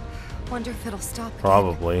something? Wonder if it'll stop again.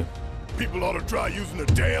 Probably. People ought to try using the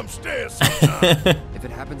damn stairs sometime. If it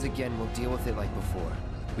happens again, we'll deal with it like before.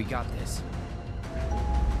 We got this.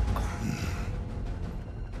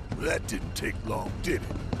 That didn't take long, did it?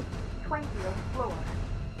 20th floor.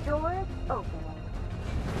 Doors opening.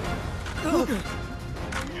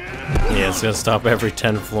 Yeah, it's gonna stop every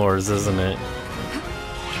 10 floors, isn't it?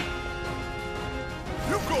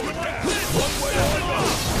 You going down one way or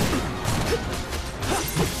another.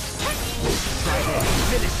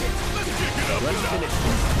 Finish it. Let's kick it up Let's and finish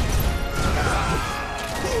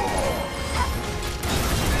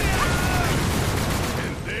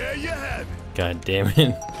And there you have it. God damn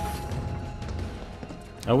it.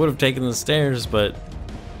 I would have taken the stairs, but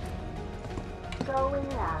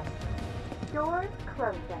Going up. Doors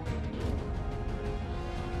closing.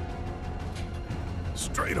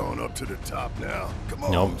 Straight on up to the top now. Come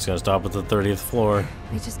on. nope, it's gonna stop at the 30th floor.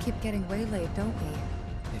 We just keep getting waylaid, don't we?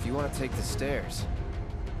 If you want to take the stairs.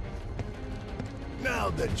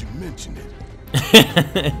 Now that you mention it.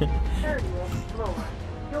 30th floor.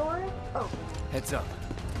 Doors open. Heads up.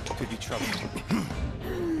 Could be trouble.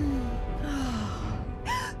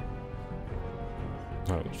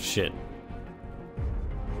 Oh shit.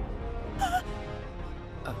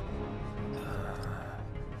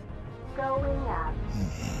 Going up.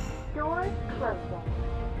 Doors closing.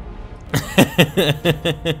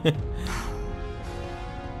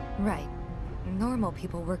 Right. Normal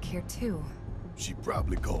people work here too. She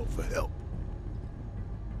probably called for help.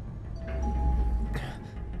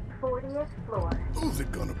 40th floor. Who's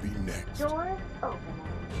it gonna be next? Doors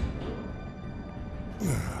opening.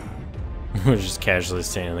 We're just casually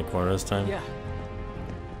standing in the corner this time. Yeah.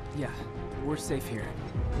 Yeah, we're safe here.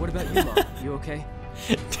 What about you, Mom? You okay?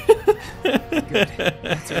 Good.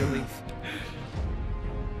 That's a relief.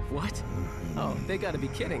 What? Oh, they gotta be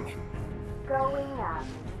kidding. Going up.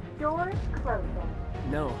 Doors closing.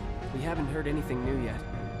 No, we haven't heard anything new yet.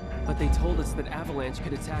 But they told us that Avalanche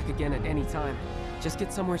could attack again at any time. Just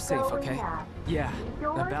get somewhere safe, Going okay? up. Yeah,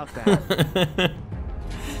 Doors about that.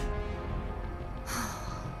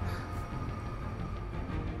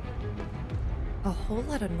 A whole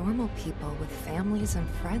lot of normal people with families and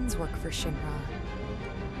friends work for Shinra.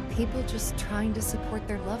 People just trying to support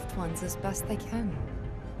their loved ones as best they can.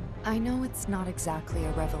 I know it's not exactly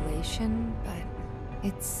a revelation, but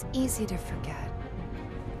it's easy to forget.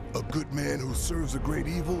 A good man who serves a great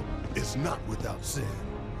evil is not without sin.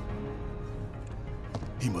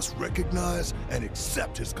 He must recognize and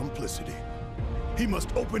accept his complicity. He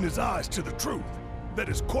must open his eyes to the truth that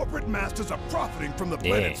his corporate masters are profiting from the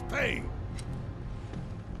planet's pain.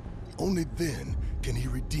 Only then can he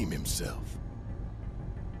redeem himself.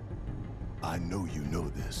 I know you know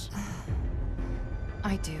this.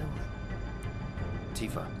 I do.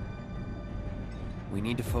 Tifa. We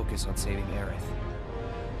need to focus on saving Aerith.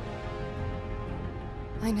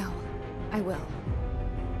 I know. I will.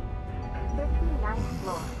 59th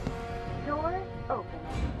floor. Doors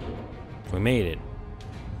opening. We made it.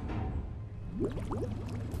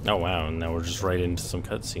 Oh wow, and now we're just right into some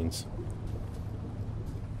cutscenes.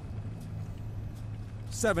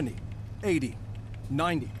 70, 80,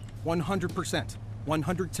 90, 100%,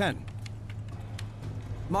 110.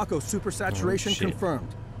 Mako supersaturation shit.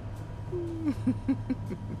 confirmed.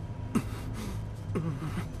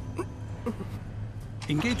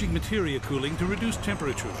 Engaging materia cooling to reduce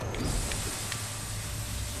temperature.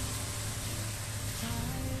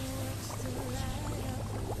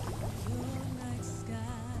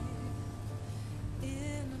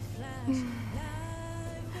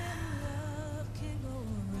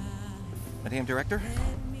 Madame Director,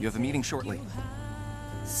 you have a meeting shortly.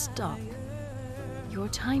 Stop. Your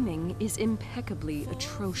timing is impeccably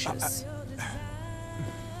atrocious.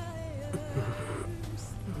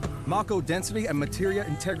 Mako density and materia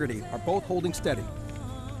integrity are both holding steady.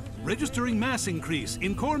 Registering mass increase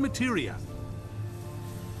in core materia.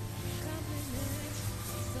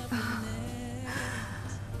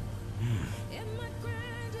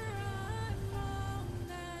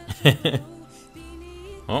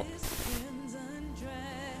 Oh.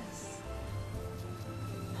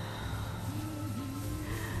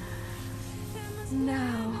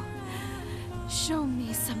 Now, show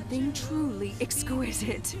me something truly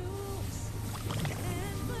exquisite.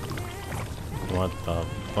 What the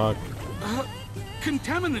fuck?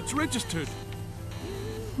 Contaminants registered.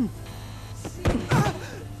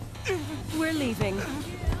 We're leaving.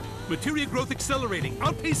 Materia growth accelerating,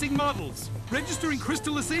 outpacing models. Registering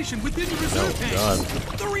crystallization within the reserve tank. God.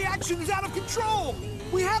 The reaction is out of control!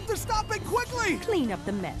 We have to stop it quickly! Clean up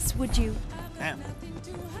the mess, would you? Damn.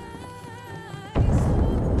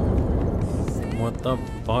 What the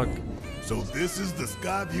fuck? So this is the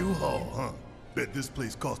Skyview Hall, huh? Bet this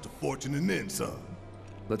place cost a fortune and then some.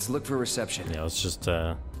 Let's look for reception. Yeah, let's just,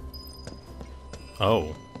 Oh.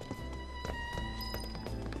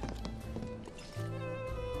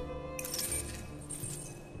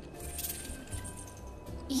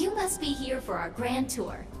 You must be here for our grand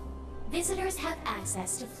tour. Visitors have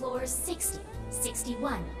access to floors 60,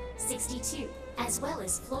 61, 62, as well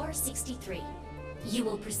as floor 63. You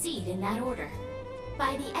will proceed in that order.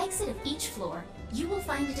 By the exit of each floor, you will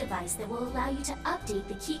find a device that will allow you to update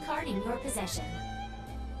the keycard in your possession,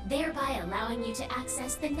 thereby allowing you to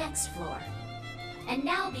access the next floor. And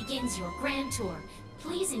now begins your grand tour.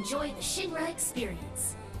 Please enjoy the Shinra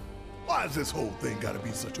experience. Why has this whole thing gotta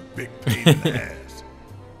be such a big pain in the ass?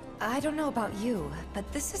 I don't know about you,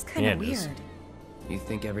 but this is kind of weird. You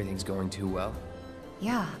think everything's going too well?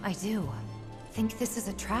 Yeah, I do. Think this is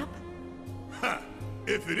a trap? Ha!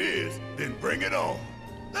 If it is, then bring it on.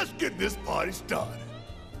 Let's get this party started.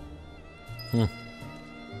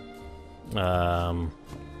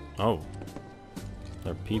 Oh.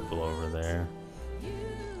 There are people over there.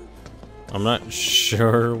 I'm not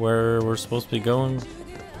sure where we're supposed to be going.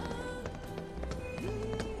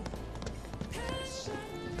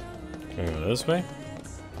 Can we go this way?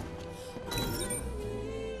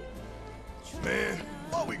 Man,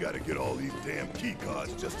 why we gotta get all these damn key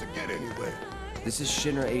cards just to get anywhere? This is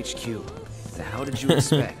Shinra HQ. So how did you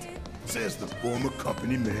expect? Says the former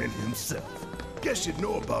company man himself. Guess you'd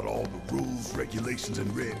know about all the rules, regulations,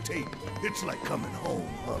 and red tape. It's like coming home,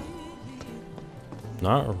 huh?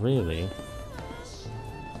 Not really.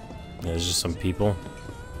 There's just some people.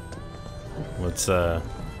 What's, Oh.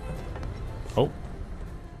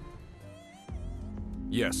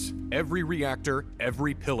 Yes, every reactor,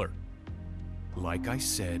 every pillar. Like I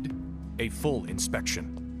said, a full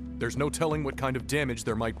inspection. There's no telling what kind of damage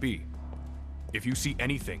there might be. If you see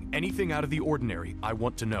anything out of the ordinary, I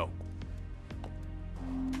want to know.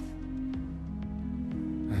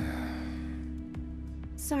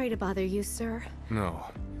 Sorry to bother you, sir. No,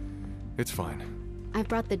 it's fine. I've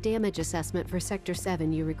brought the damage assessment for Sector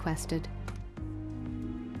 7 you requested.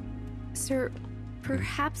 Sir,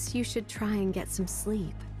 perhaps you should try and get some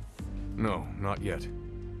sleep. No, not yet.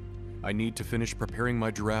 I need to finish preparing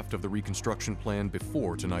my draft of the reconstruction plan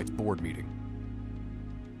before tonight's board meeting.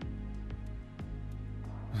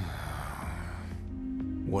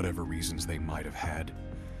 Whatever reasons they might have had,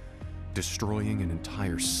 destroying an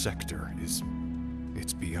entire sector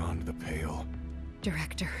it's beyond the pale.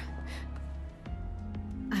 Director,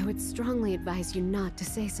 I would strongly advise you not to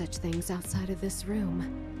say such things outside of this room.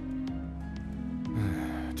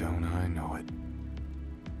 Don't I know it?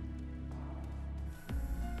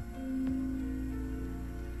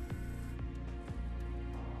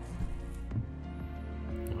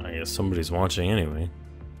 I guess somebody's watching anyway.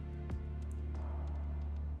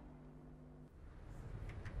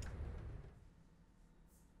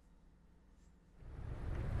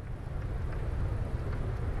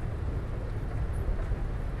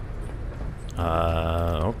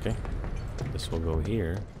 Okay. Guess we'll go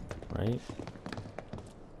here, right?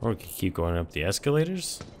 Or we could keep going up the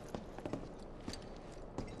escalators?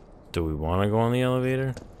 Do we want to go on the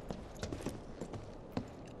elevator?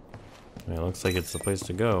 I mean, it looks like it's the place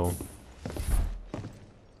to go.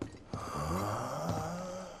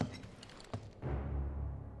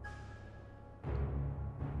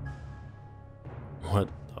 What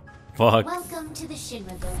the fuck? Welcome to the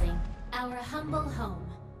Shinra building, our humble home.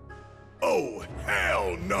 Oh,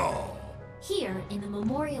 hell no! Here, in the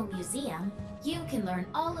Memorial Museum, you can learn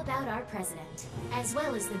all about our president, as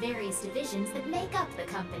well as the various divisions that make up the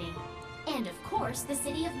company. And of course, the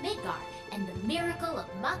city of Midgar, and the miracle of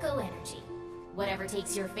Mako energy. Whatever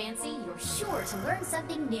takes your fancy, you're sure to learn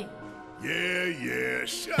something new. Yeah,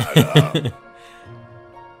 shut up!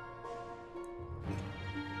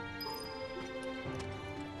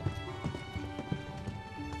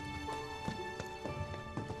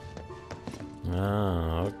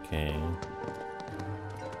 Oh, okay.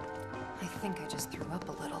 I think I just threw up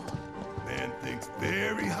a little. Man thinks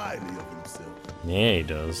very highly of himself. Yeah, he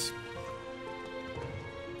does.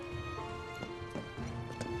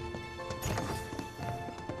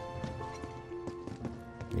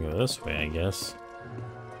 Go this way, I guess.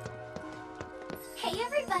 Hey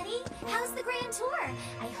everybody! How's the grand tour?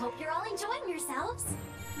 I hope you're all enjoying yourselves.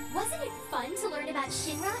 Wasn't it fun to learn about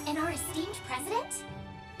Shinra and our esteemed president?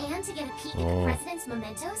 And to get a peek at the president's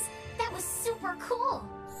mementos? That was super cool!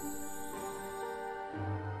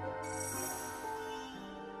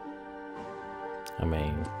 I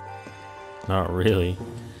mean, not really.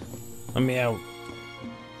 Let me out.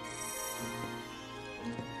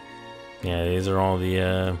 Yeah, these are all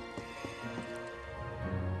the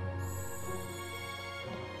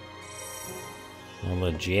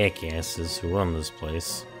jackasses who run this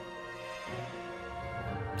place.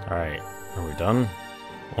 Alright, are we done?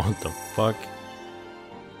 What the fuck?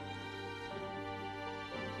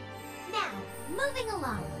 Now, moving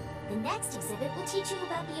along. The next exhibit will teach you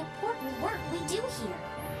about the important work we do here.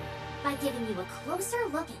 By giving you a closer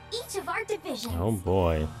look at each of our divisions. Oh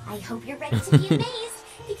boy. I hope you're ready to be amazed,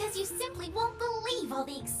 because you simply won't believe all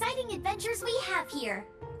the exciting adventures we have here.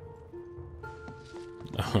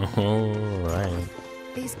 Alright.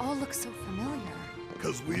 These all look so familiar.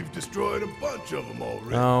 Because we've destroyed a bunch of them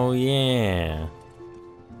already. Oh yeah.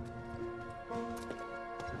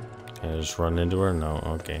 Can I just run into her? No,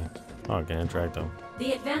 okay. Oh, I can interact them.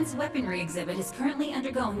 The advanced weaponry exhibit is currently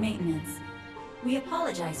undergoing maintenance. We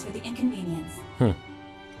apologize for the inconvenience.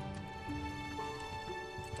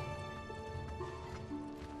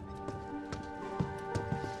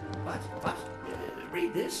 What?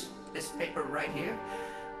 Read this? This paper right here?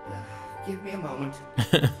 Give me a moment.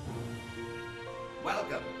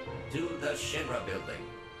 Welcome to the Shinra building.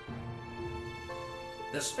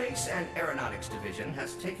 The Space and Aeronautics Division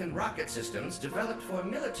has taken rocket systems developed for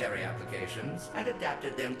military applications and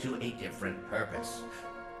adapted them to a different purpose.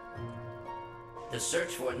 The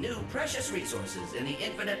search for new precious resources in the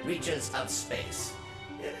infinite reaches of space.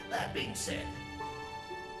 That being said,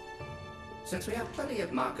 since we have plenty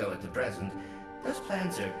of Mako at the present, those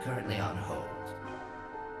plans are currently on hold.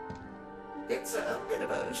 It's a bit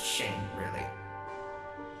of a shame, really.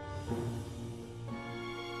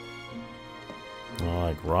 Oh,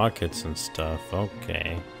 like rockets and stuff.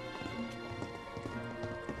 Okay.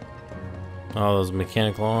 Oh, those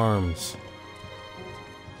mechanical arms.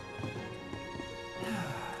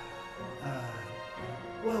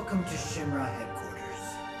 Welcome to Shinra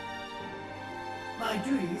headquarters. My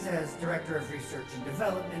duties as Director of Research and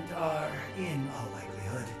Development are, in all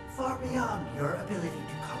likelihood, far beyond your ability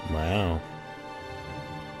to comprehend. Wow.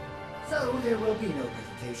 So there will be no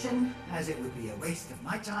presentation, as it would be a waste of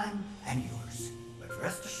my time and yours. But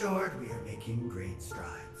rest assured, we are making great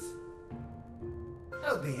strides.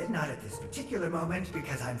 Albeit not at this particular moment,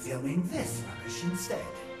 because I'm filming this rubbish instead.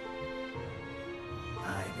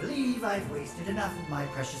 I believe I've wasted enough of my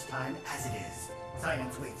precious time as it is.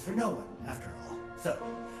 Science waits for no one, after all. So,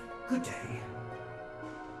 good day.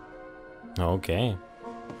 Okay.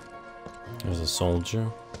 There's a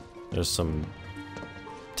soldier. There's some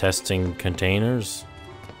testing containers.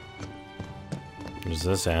 There's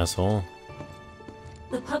this asshole.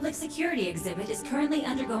 The public security exhibit is currently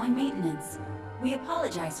undergoing maintenance. We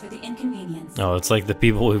apologize for the inconvenience. Oh, it's like the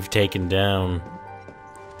people we've taken down.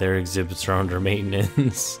 Their exhibits are under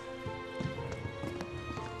maintenance.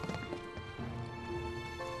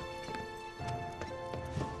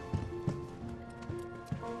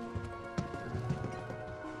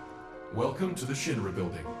 Welcome to the Shinra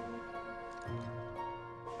building.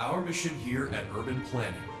 Our mission here at Urban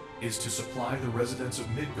Planning is to supply the residents of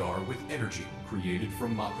Midgar with energy created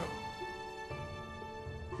from Mako.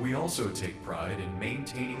 We also take pride in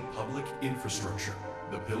maintaining public infrastructure,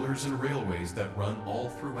 the pillars and railways that run all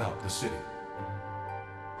throughout the city.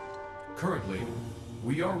 Currently,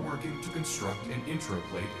 we are working to construct an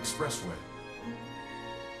intraplate expressway.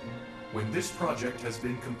 When this project has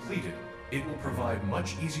been completed, it will provide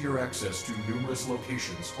much easier access to numerous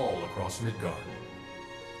locations all across Midgar.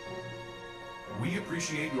 We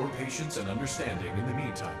appreciate your patience and understanding in the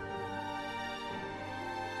meantime.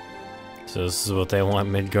 So this is what they want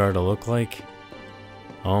Midgar to look like?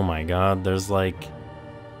 Oh my god, there's like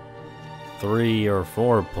 3 or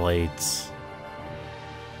 4 plates.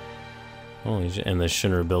 Holy shit, and the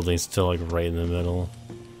Shinra building's still like right in the middle.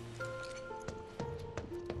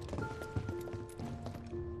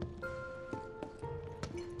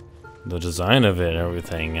 The design of it and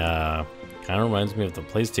everything, kind of reminds me of the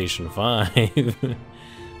PlayStation 5.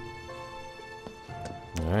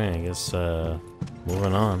 Alright, I guess,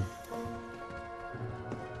 moving on.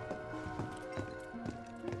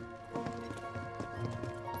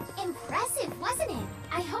 Impressive, wasn't it?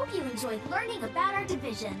 I hope you enjoyed learning about our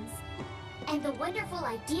divisions and the wonderful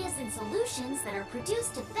ideas and solutions that are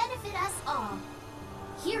produced to benefit us all.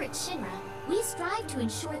 Here at Shinra, we strive to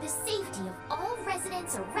ensure the safety of all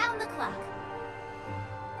residents around the clock.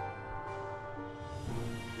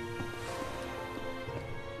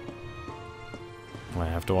 I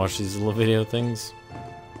have to watch these little video things.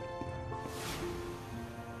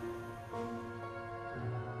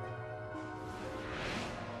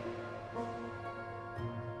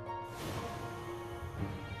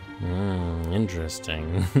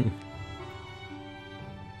 Interesting.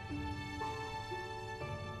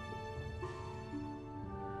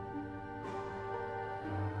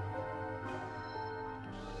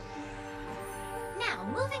 Now,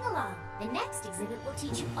 moving along, the next exhibit will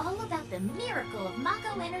teach you all about the miracle of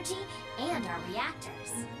Mako energy and our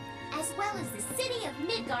reactors, as well as the city of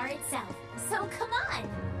Midgar itself. So come on!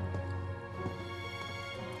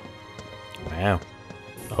 Wow.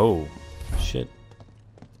 Oh, shit.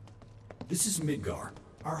 This is Midgar,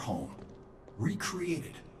 our home,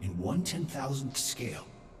 recreated in 1/10,000th scale.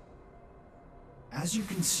 As you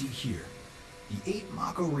can see here, the 8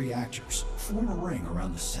 Mako reactors form a ring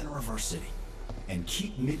around the center of our city and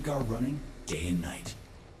keep Midgar running day and night.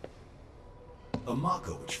 A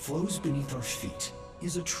Mako which flows beneath our feet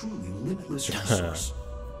is a truly limitless resource.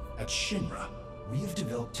 At Shinra, we have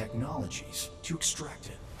developed technologies to extract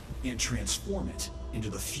it and transform it into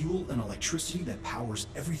the fuel and electricity that powers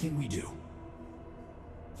everything we do.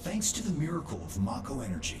 Thanks to the miracle of Mako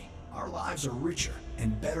energy, our lives are richer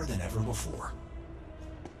and better than ever before.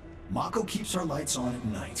 Mako keeps our lights on at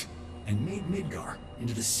night and made Midgar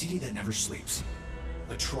into the city that never sleeps.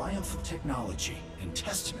 A triumph of technology and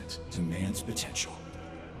testament to man's potential.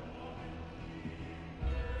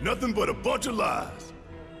 Nothing but a bunch of lies.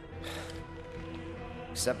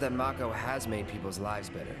 Except that Mako has made people's lives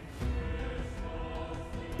better.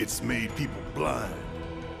 It's made people blind.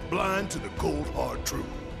 Blind to the cold, hard truth.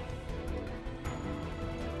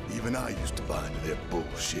 Even I used to buy into their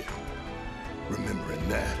bullshit. Remembering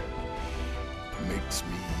that makes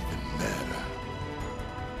me even madder.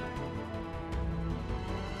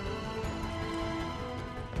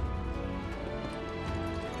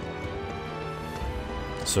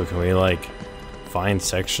 So can we, like, find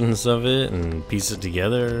sections of it and piece it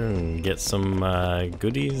together and get some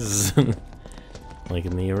goodies? Like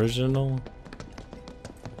in the original?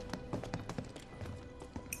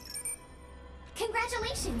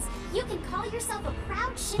 Congratulations! You can call yourself a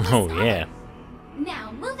proud Shinra Oh, scholar. yeah.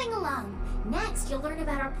 Now, moving along. Next, you'll learn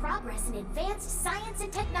about our progress in advanced science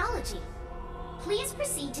and technology. Please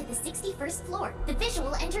proceed to the 61st floor, the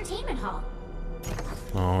Visual Entertainment Hall.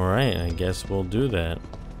 Alright, I guess we'll do that.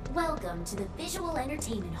 Welcome to the Visual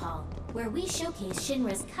Entertainment Hall, where we showcase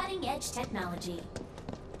Shinra's cutting-edge technology.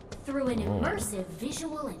 Through an immersive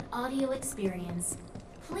visual and audio experience,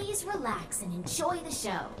 please relax and enjoy the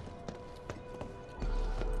show.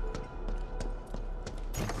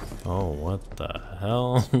 Oh, what the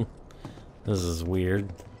hell? This is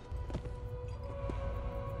weird.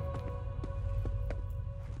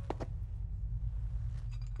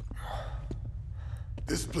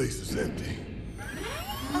 This place is empty.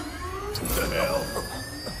 What the hell?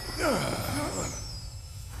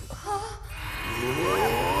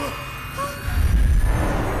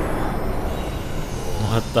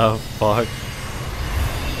 What the fuck?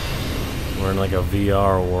 We're in like a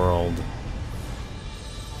VR world.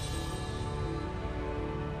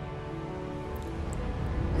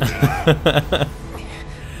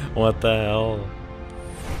 What the hell?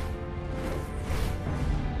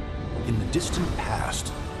 In the distant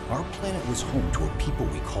past, our planet was home to a people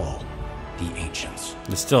we call the Ancients.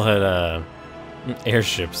 They still had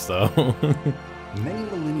airships though. Many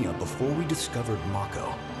millennia before we discovered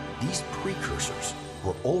Mako, these precursors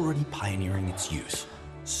were already pioneering its use.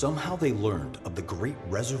 Somehow they learned of the great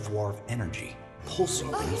reservoir of energy pulsing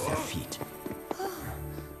beneath their feet.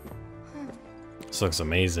 This looks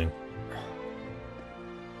amazing.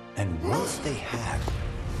 And once they had,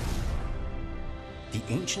 the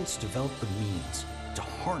Ancients developed the means to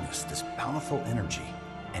harness this bountiful energy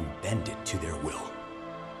and bend it to their will.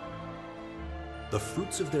 The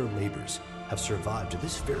fruits of their labors have survived to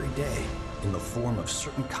this very day in the form of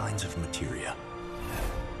certain kinds of materia.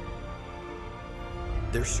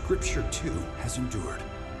 Their scripture, too, has endured.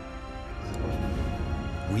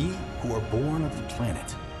 We who are born of the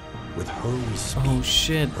planet, with her we speak, oh,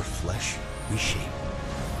 shit. Her flesh we shape.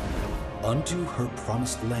 Unto her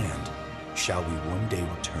promised land shall we one day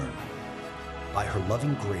return. By her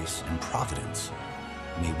loving grace and providence,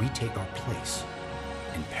 may we take our place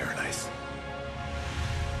in paradise.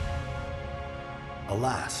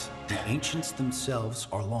 Alas, the Ancients themselves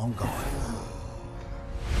are long gone.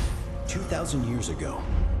 2,000 years ago,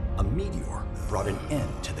 a meteor brought an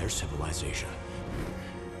end to their civilization.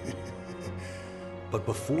 But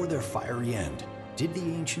before their fiery end, did the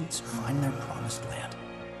Ancients find their promised land?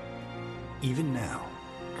 Even now,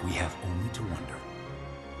 we have only to wonder.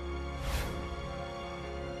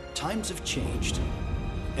 Times have changed,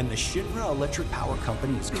 and the Shinra Electric Power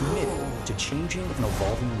Company is committed to changing and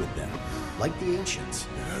evolving with them. Like the Ancients,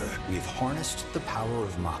 we have harnessed the power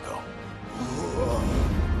of Mako.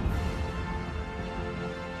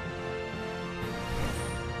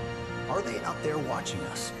 Are they out there watching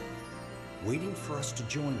us, waiting for us to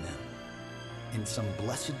join them in some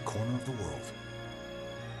blessed corner of the world?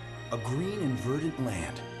 A green and verdant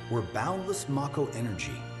land where boundless Mako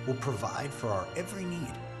energy will provide for our every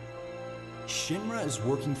need. Shinra is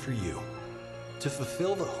working for you to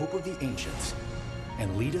fulfill the hope of the ancients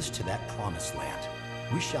and lead us to that promised land.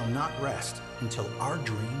 We shall not rest until our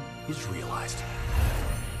dream is realized.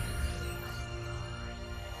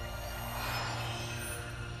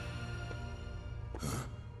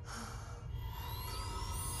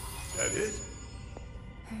 That it?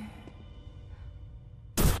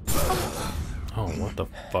 Oh, what the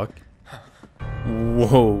fuck?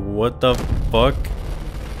 Whoa, what the fuck?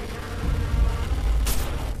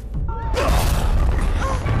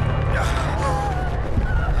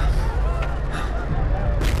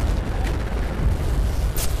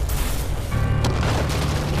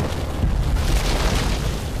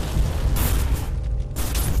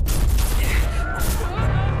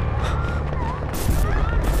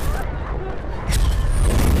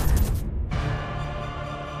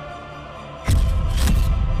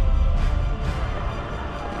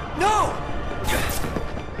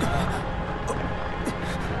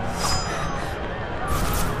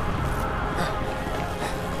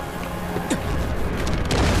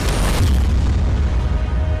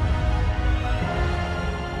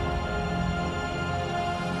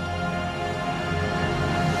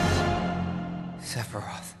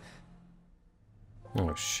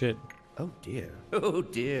 Oh shit. Oh dear. Oh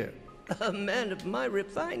dear. A man of my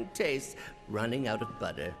refined taste running out of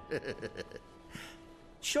butter.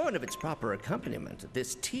 Shorn of its proper accompaniment,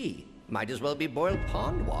 this tea might as well be boiled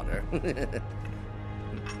pond water.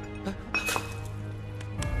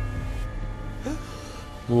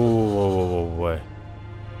 Whoa.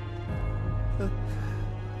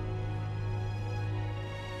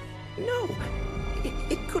 No,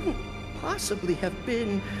 it couldn't possibly have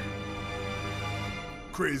been.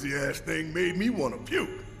 Crazy ass thing made me want to puke.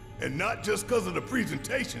 And not just because of the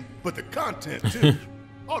presentation, but the content too.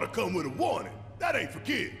 Ought to come with a warning. That ain't for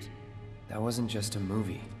kids. That wasn't just a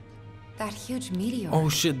movie. That huge meteor. Oh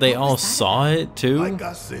shit, they all saw it too? Like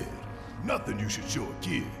I said, nothing you should show a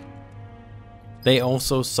kid. They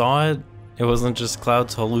also saw it? It wasn't just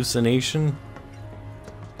Cloud's hallucination?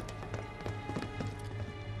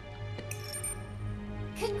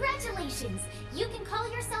 Congratulations! You can call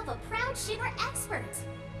yourself a proud Shinra expert.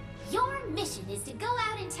 Your mission is to go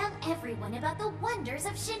out and tell everyone about the wonders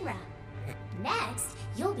of Shinra. Next,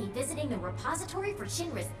 you'll be visiting the repository for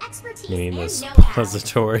Shinra's expertise You mean and the know-how.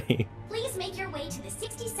 repository? Please make your way to the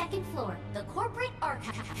 62nd floor, the corporate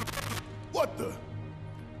archive. What the?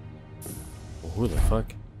 Who the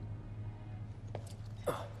fuck?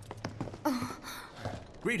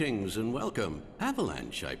 Greetings and welcome.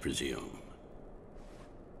 Avalanche, I presume.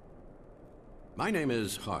 My name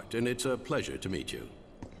is Hart, and it's a pleasure to meet you.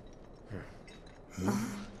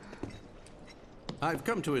 I've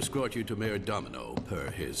come to escort you to Mayor Domino, per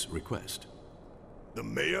his request. The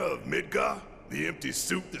mayor of Midgar? The empty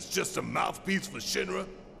suit that's just a mouthpiece for Shinra?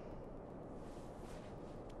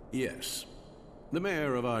 Yes. The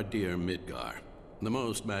mayor of our dear Midgar. The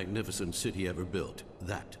most magnificent city ever built.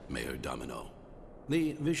 That Mayor Domino.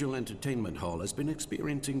 The visual entertainment hall has been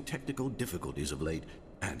experiencing technical difficulties of late,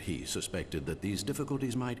 and he suspected that these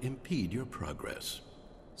difficulties might impede your progress.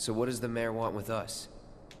 So what does the mayor want with us?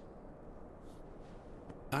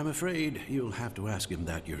 I'm afraid you'll have to ask him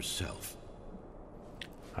that yourself.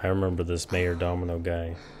 I remember this Mayor Domino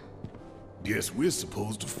guy. Guess we're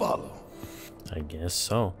supposed to follow. I guess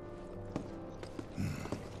so.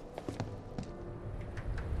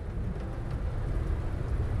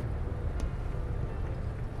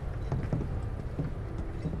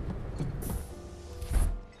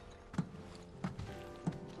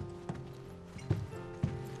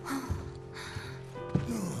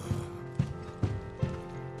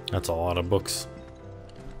 That's a lot of books.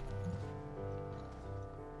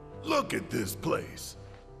 Look at this place.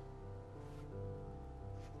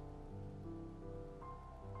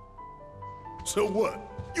 So what?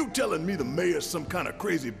 You telling me the mayor's some kind of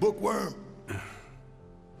crazy bookworm?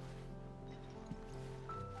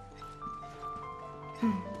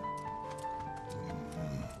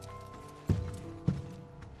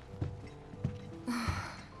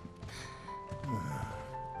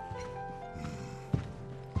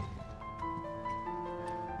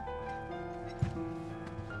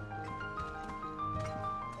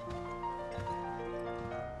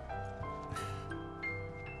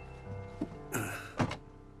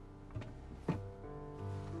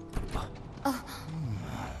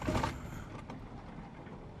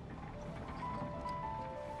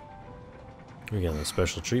 We got a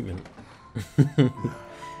special treatment.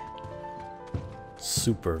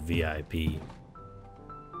 Super VIP.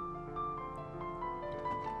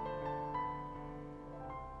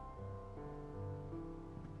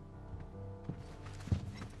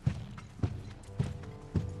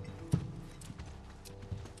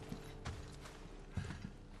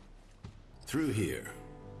 Through here.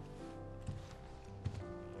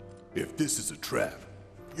 If this is a trap,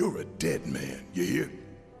 you're a dead man, you hear?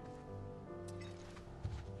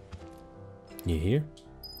 You hear?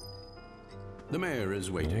 The mayor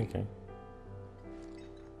is waiting. Okay.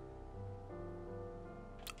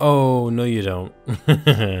 Oh, no you don't.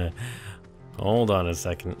 Hold on a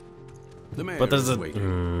second. The mayor but there's is a...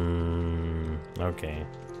 waiting. Okay.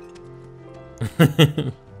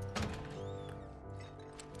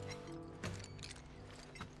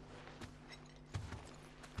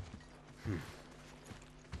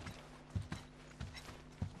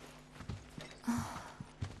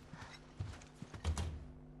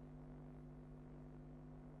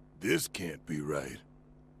 This can't be right.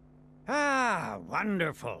 Ah,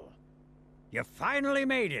 wonderful. You finally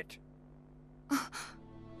made it.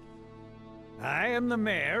 I am the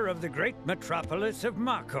mayor of the great metropolis of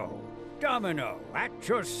Mako. Domino, at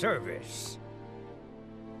your service.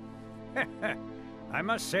 I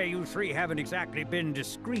must say you three haven't exactly been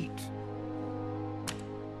discreet.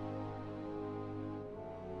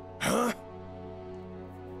 Huh?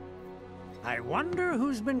 I wonder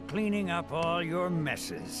who's been cleaning up all your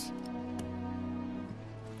messes.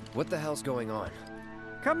 What the hell's going on?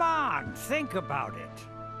 Come on, think about it.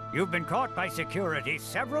 You've been caught by security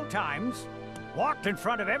several times, walked in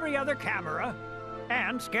front of every other camera,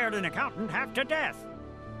 and scared an accountant half to death.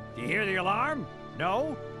 Do you hear the alarm?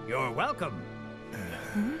 No? You're welcome.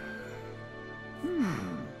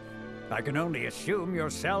 I can only assume your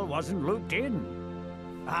cell wasn't looped in.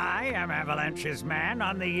 I am Avalanche's man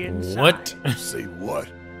on the inside. What? Say what?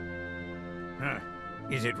 Huh.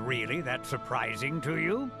 Is it really that surprising to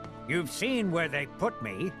you? You've seen where they put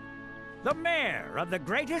me. The mayor of the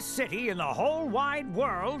greatest city in the whole wide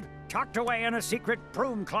world, tucked away in a secret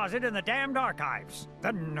broom closet in the damned archives.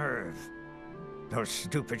 The nerve. Those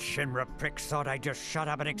stupid Shinra pricks thought I'd just shut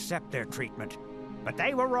up and accept their treatment. But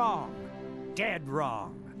they were wrong. Dead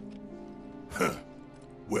wrong. Huh.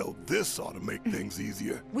 Well, this ought to make things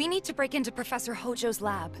easier. We need to break into Professor Hojo's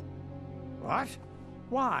lab. What?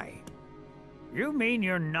 Why? You mean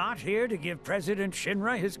you're not here to give President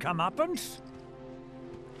Shinra his comeuppance?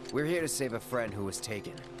 We're here to save a friend who was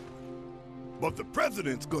taken. But the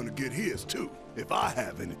president's gonna get his too, if I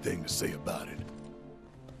have anything to say about it.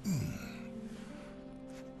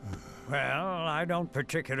 Well, I don't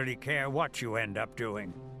particularly care what you end up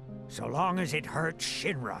doing, so long as it hurts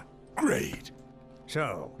Shinra. Great.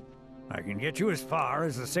 So, I can get you as far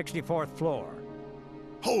as the 64th floor.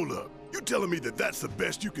 Hold up. You telling me that that's the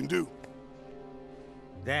best you can do?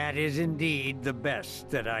 That is indeed the best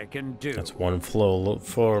that I can do. That's one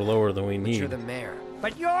floor lower than we need. But you're the mayor.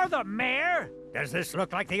 But you're the mayor? Does this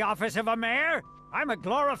look like the office of a mayor? I'm a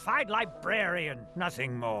glorified librarian,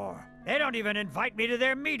 nothing more. They don't even invite me to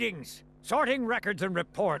their meetings. Sorting records and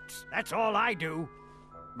reports, that's all I do.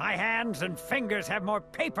 My hands and fingers have more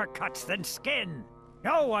paper cuts than skin.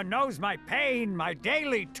 No one knows my pain, my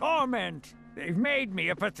daily torment. They've made me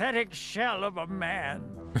a pathetic shell of a man.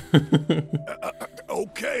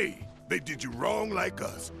 Okay, they did you wrong like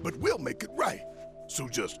us, but we'll make it right. So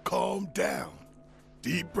just calm down.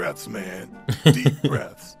 Deep breaths, man. Deep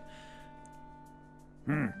breaths.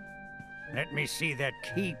 Let me see that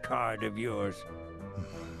key card of yours.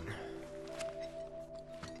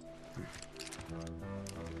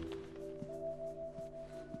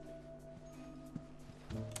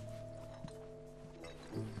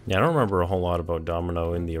 Yeah, I don't remember a whole lot about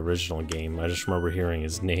Domino in the original game. I just remember hearing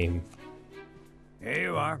his name. Here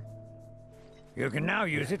you are. You can now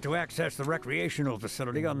use it to access the recreational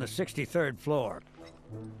facility on the 63rd floor.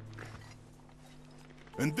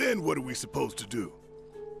 And then what are we supposed to do?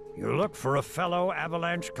 You look for a fellow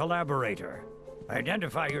Avalanche collaborator.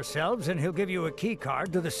 Identify yourselves and he'll give you a key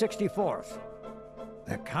card to the 64th.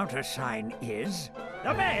 The countersign is...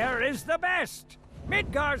 The mayor is the best!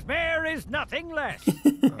 Midgar's mayor is nothing less.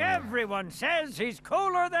 Everyone says he's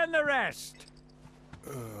cooler than the rest.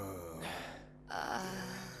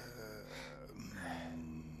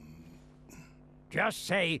 Just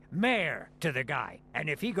say mayor to the guy, and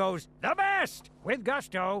if he goes the best with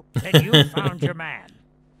gusto, then you found your man.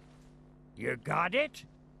 You got it?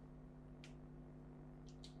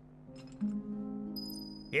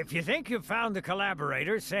 If you think you've found the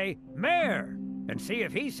collaborator, say mayor, and see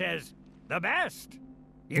if he says the best.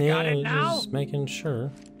 You got it now? Just making sure.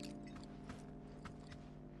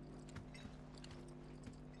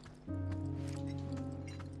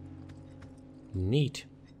 Neat.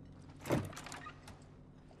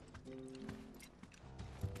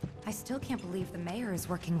 I still can't believe the mayor is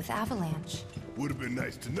working with Avalanche. Would have been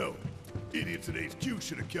nice to know. Idiots at HQ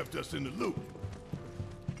should have kept us in the loop.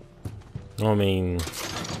 I mean,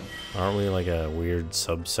 aren't we like a weird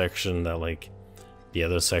subsection that like the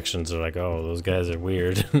other sections are like, oh, those guys are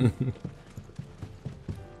weird.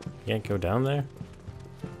 Can't go down there?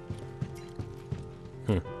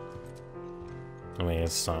 I mean,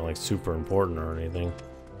 it's not like super important or anything.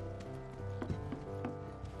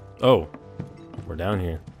 Oh, we're down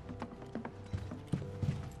here.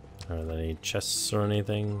 Are there any chests or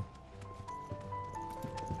anything?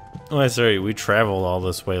 Oh, that's right. We traveled all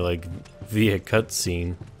this way like via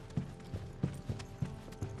cutscene.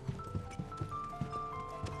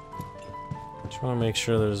 Just want to make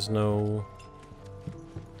sure there's no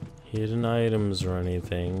hidden items or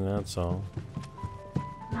anything. That's all.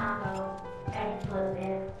 Mako,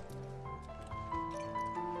 explosive.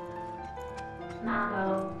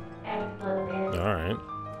 Mako, explosive. All right.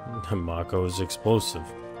 Mako's explosive.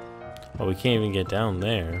 Oh, we can't even get down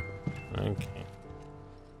there. Okay.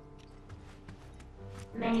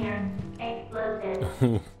 Mayor,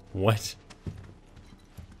 explosive. What?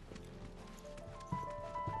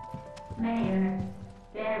 Mayor,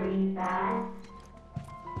 very fast.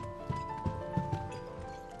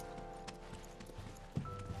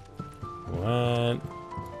 What?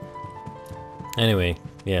 Anyway,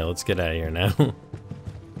 yeah, let's get out of here now.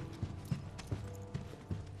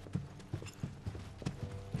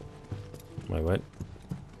 Wait, what?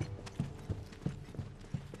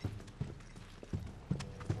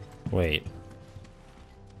 Wait.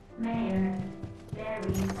 Mayor,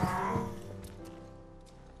 very fast.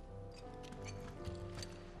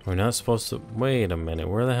 We're not supposed to... Wait a minute.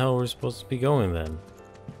 Where the hell are we supposed to be going then?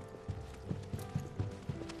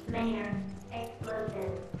 Mayor,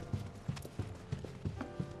 explosive.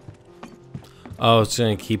 Oh, it's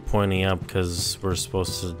gonna keep pointing up because we're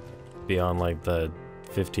supposed to be on like the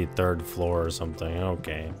 53rd floor or something.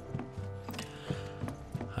 Okay.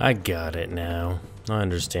 I got it now. I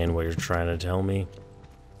understand what you're trying to tell me.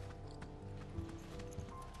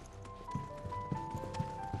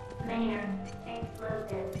 Mayor,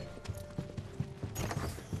 explosive.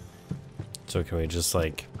 So can we just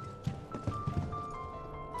like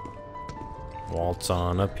waltz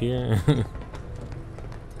on up here?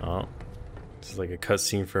 Oh, this is like a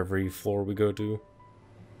cutscene for every floor we go to.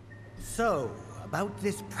 So, about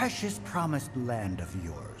this precious promised land of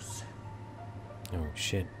yours. Oh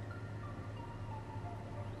shit.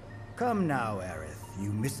 Come now, Aerith.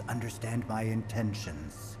 You misunderstand my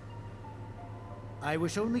intentions. I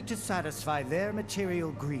wish only to satisfy their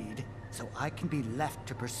material greed, so I can be left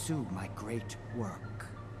to pursue my great work.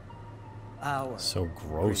 Our so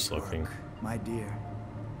gross great looking, work, my dear.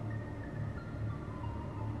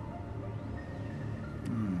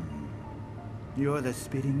 You're the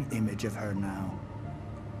spitting image of her now.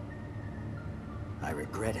 I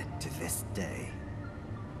regret it to this day.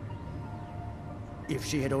 If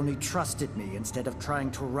she had only trusted me instead of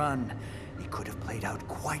trying to run, it could have played out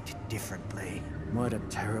quite differently. What a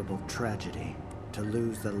terrible tragedy to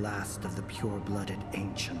lose the last of the pure-blooded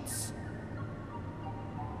ancients.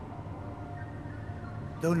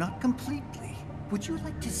 Though not completely, would you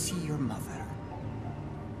like to see your mother?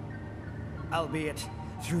 Albeit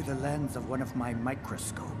through the lens of one of my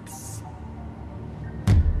microscopes.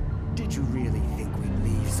 Did you really think we'd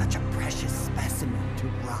leave such a precious specimen to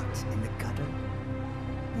rot in the gutter?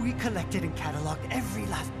 We collected and cataloged every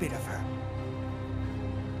last bit of her.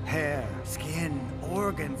 Hair, skin,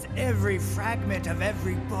 organs, every fragment of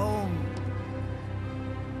every bone.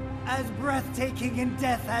 As breathtaking in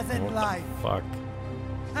death as in life. Fuck.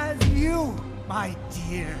 As you, my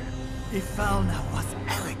dear. Ifalna was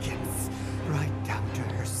elegance, right down to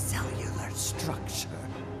her cellular structure.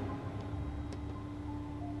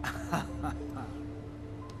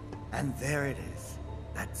 And there it is,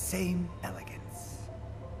 that same elegance.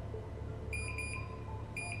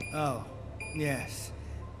 Oh, yes.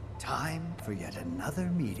 Time for yet another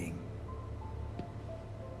meeting.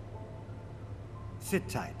 Sit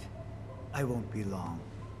tight. I won't be long.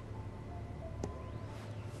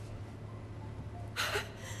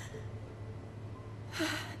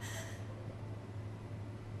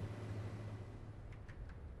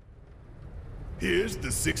 Here's the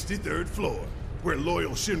 63rd floor, where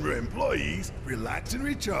loyal Shinra employees relax and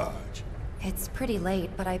recharge. It's pretty late,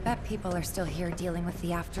 but I bet people are still here dealing with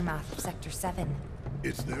the aftermath of Sector 7.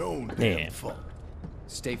 It's their own damn fault.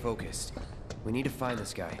 Stay focused. We need to find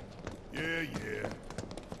this guy. Yeah.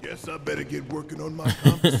 Guess I better get working on my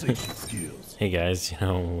conversation skills. Hey guys, you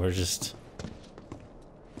know, we're just...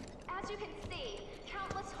 As you can see,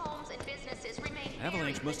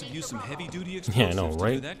 Avalanche must have used some heavy-duty Yeah, explosives I know, to do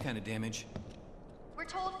right? that kind of damage. We're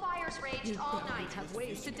told fires raged all night. Have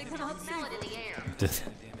wasted to smell it in the air.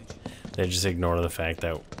 They just ignore the fact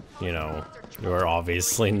that, you know, you're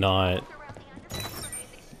obviously not,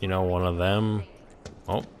 you know, one of them.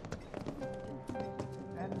 Oh.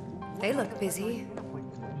 They look busy.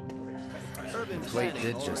 Plate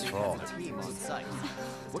did just fall.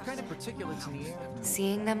 What kind of particulates in the air?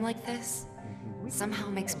 Seeing them like this somehow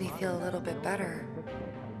makes me feel a little bit better.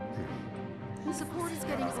 The support is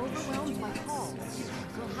getting overwhelmed by calls.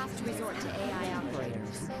 We'll have to resort to AI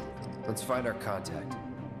operators. Let's find our contact.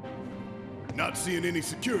 Not seeing any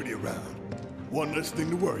security around. One less thing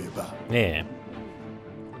to worry about. Yeah.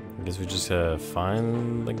 I guess we just gotta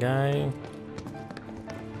find the guy.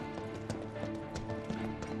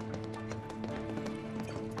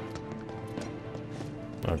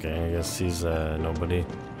 Okay, I guess he's nobody.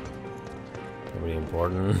 Nobody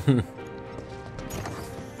important.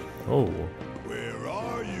 Oh. Where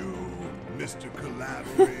are you, Mr.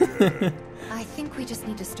 Collaborator? I think we just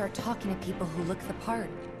need to start talking to people who look the part.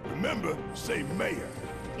 Remember, say mayor.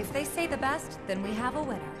 If they say the best, then we have a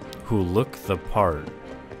winner. Who look the part.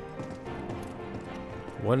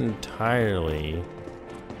 What entirely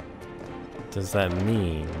does that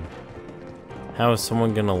mean? How is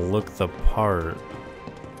someone gonna look the part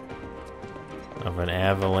of an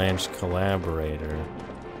Avalanche collaborator?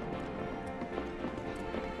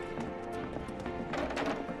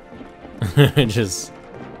 Just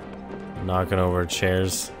knocking over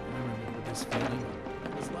chairs.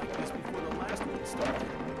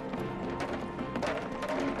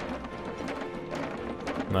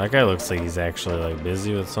 That guy looks like he's actually like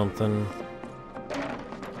busy with something.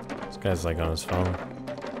 This guy's like on his phone.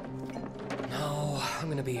 No, I'm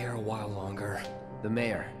gonna be here a while longer. The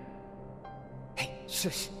mayor. Hey,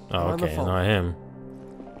 shush. Oh, I'm on the okay, phone. not him.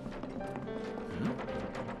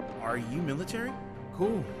 Are you military?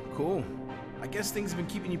 Cool, cool. I guess things have been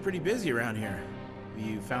keeping you pretty busy around here. Have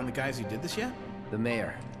you found the guys who did this yet? The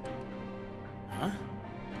mayor. Huh?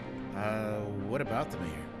 What about the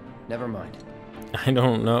mayor? Never mind. I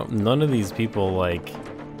don't know. None of these people like. I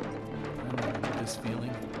remember this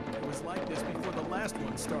feeling. It was like this before the last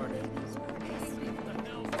one started.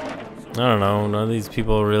 I don't know. None of these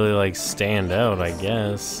people really like stand out, I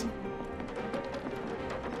guess.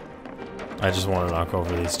 I just want to knock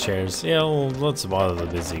over these chairs. Yeah, well, let's bother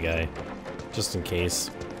the busy guy. Just in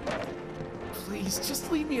case. Please,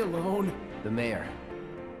 just leave me alone. The mayor.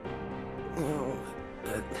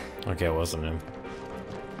 Okay, it wasn't him.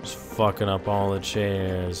 Just fucking up all the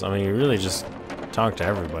chairs. I mean, you really just talk to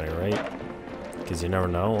everybody, right? Because you never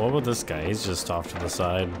know. What about this guy? He's just off to the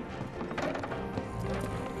side.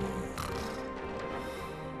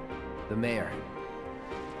 The mayor.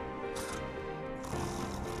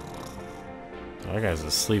 That guy's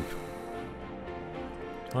asleep.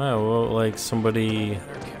 Wow, well, like somebody.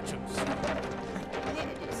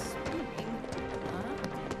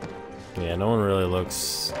 Yeah, no one really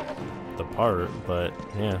looks the part, but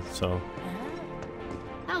yeah, so.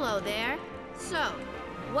 Hello there. So,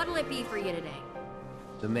 what'll it be for you today?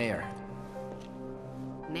 The mayor.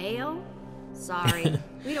 Mayo? Sorry,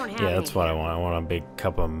 we don't have Yeah, any that's what I here. want. I want a big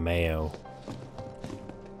cup of mayo.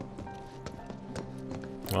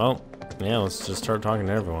 Well, yeah, let's just start talking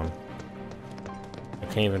to everyone. I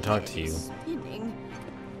can't even talk to you. Spinning.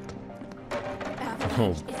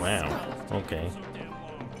 Oh, wow. Okay.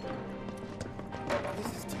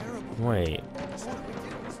 Wait.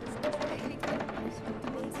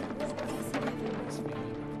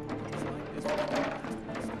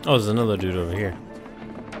 Oh, there's another dude over here.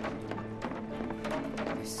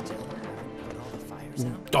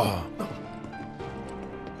 Oh.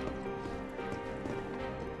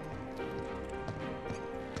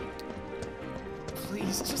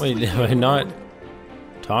 Please, just Wait, leave have me I not alone.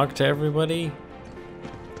 talked to everybody?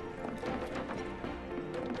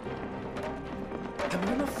 I'm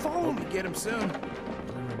on the phone. Hope you get him soon. I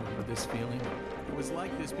remember this feeling. It was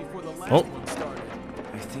like this before the last Oh. one started.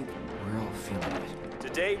 I think we're all feeling it.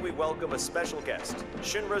 Today we welcome a special guest,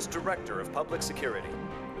 Shinra's Director of Public Security,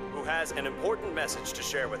 who has an important message to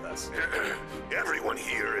share with us. Everyone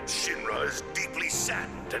here at Shinra is deeply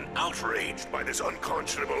saddened and outraged by this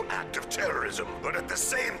unconscionable act of terrorism. But at the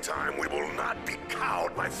same time, we will not be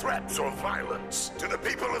cowed by threats or violence. To the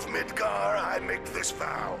people of Midgar, I make this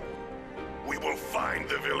vow. We will find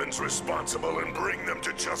the villains responsible and bring them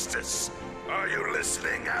to justice. Are you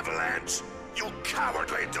listening, Avalanche? You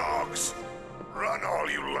cowardly dogs! Run all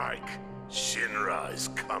you like. Shinra is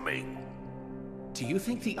coming. Do you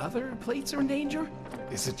think the other plates are in danger?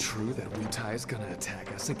 Is it true that Wutai is gonna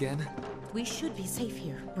attack us again? We should be safe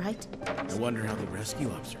here, right? I wonder how the rescue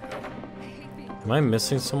ops are going. Am I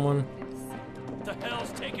missing someone? The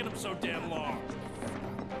hell's taking them so damn long?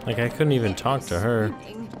 Like, I couldn't even talk to her.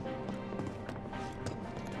 Can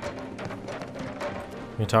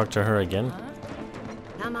we talk to her again?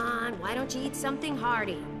 Come on, why don't you eat something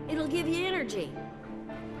hearty? It'll give you energy.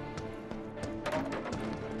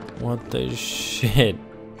 What the shit?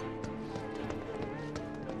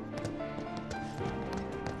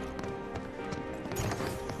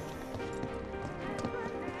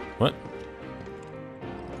 What?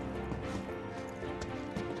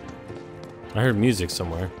 I heard music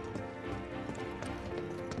somewhere.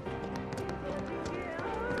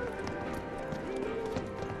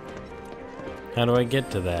 How do I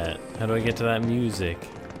get to that? How do I get to that music?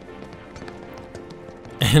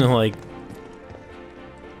 And like...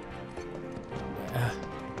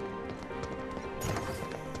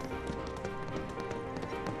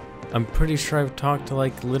 I'm pretty sure I've talked to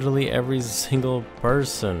like literally every single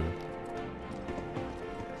person.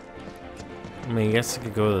 I mean, I guess I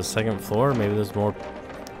could go to the second floor. Maybe there's more.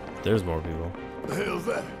 There's more people. The hell's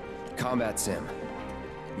that? Combat sim.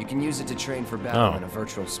 You can use it to train for battle in a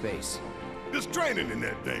virtual space. Does training in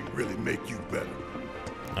that thing really make you better?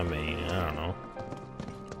 I mean, I don't know.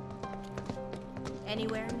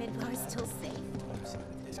 Anywhere in Midgar is still safe.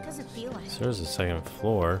 Does it feel like? So there's a second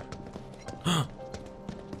floor.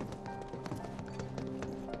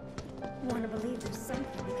 Want to believe there's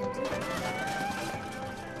something we can do?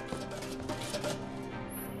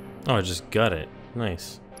 Oh, I just got it.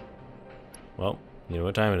 Nice. Well, you know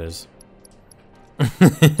what time it is.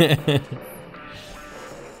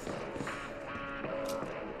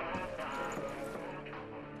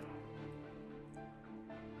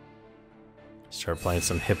 Start playing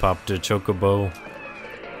some hip-hop to Chocobo.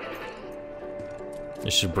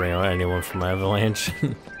 This should bring out anyone from Avalanche.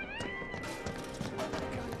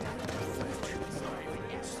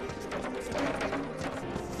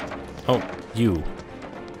 Oh, you.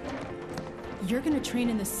 You're gonna train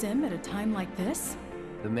in the sim at a time like this?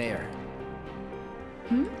 The mayor.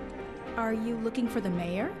 Are you looking for the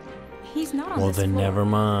mayor? He's not on Well, this then floor. never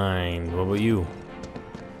mind. What about you?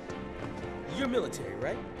 You're military,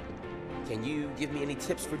 right? Can you give me any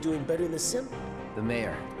tips for doing better in the sim? The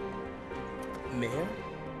mayor. Mayor?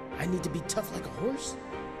 I need to be tough like a horse?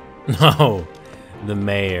 No, the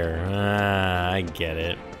mayor. Ah, I get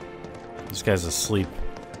it. This guy's asleep.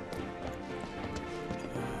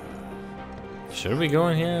 Should we go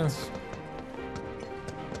in here?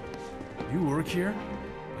 You work here?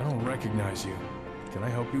 I don't recognize you. Can I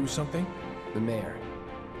help you with something? The mayor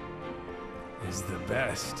is the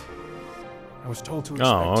best. I was told to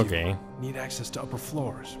Oh, expect okay. you need access to upper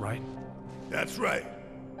floors, right? That's right.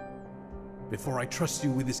 Before I trust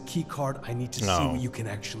you with this key card, I need to see No. what you can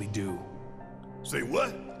actually do. Say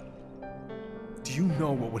what? Do you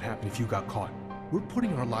know what would happen if you got caught? We're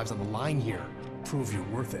putting our lives on the line here. Prove you're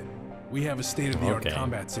worth it. We have a state-of-the-art Okay.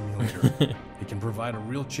 combat simulator. It can provide a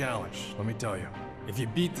real challenge, let me tell you. If you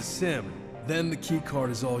beat the sim, then the key card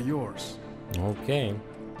is all yours. Okay.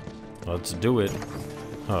 Let's do it.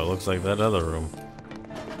 Oh, it looks like that other room.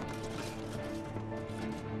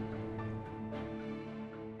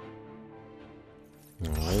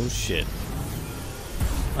 Oh, shit.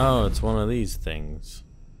 Oh, it's one of these things.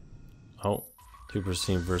 Oh, Super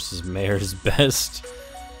Scene versus Mayor's Best.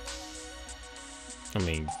 I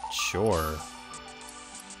mean, sure.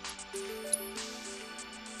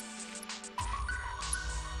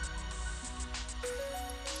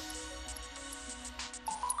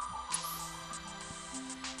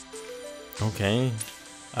 Okay.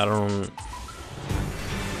 I don't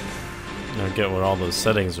get what all those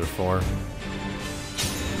settings are for.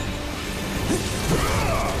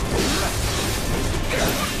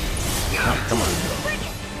 Oh, come on.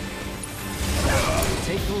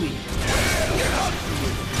 Take the lead.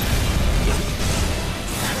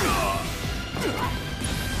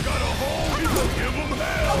 Got a hole, give him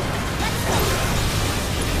hell!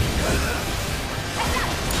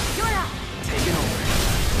 You're up. Taking over.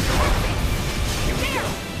 There.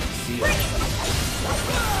 See ya.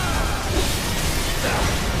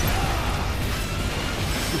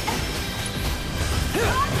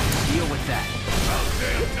 Deal with that.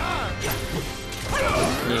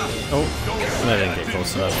 Yeah. Oh, that didn't get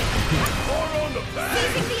close enough.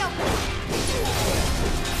 Seizing the opening.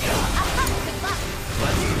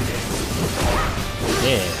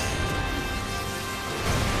 Yeah.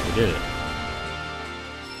 We did it.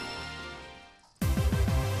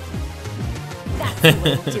 That's the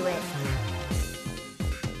way to do it.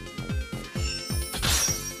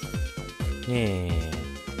 Yeah.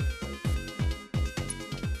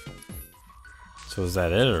 So is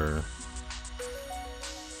that it, or?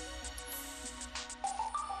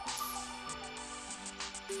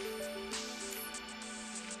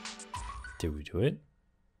 Did we do it?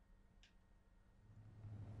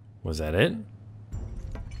 Was that it?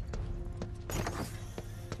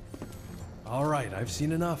 All right, I've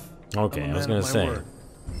seen enough. Okay, I'm a I was man gonna of my say. word.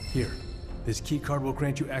 Here, this key card will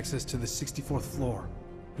grant you access to the 64th floor.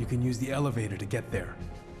 You can use the elevator to get there.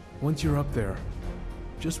 Once you're up there,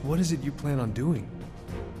 just what is it you plan on doing?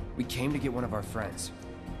 We came to get one of our friends.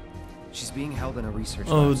 She's being held in a research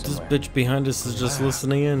Oh, lab this somewhere. bitch behind us is just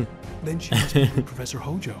listening in. Then she must be with Professor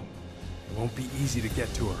Hojo. It won't be easy to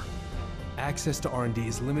get to her. Access to R&D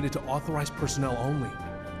is limited to authorized personnel only.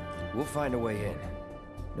 We'll find a way in.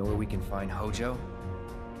 Know where we can find Hojo?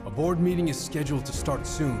 A board meeting is scheduled to start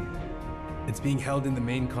soon. It's being held in the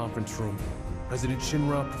main conference room. President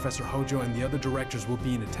Shinra, Professor Hojo, and the other directors will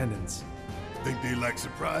be in attendance. Think they like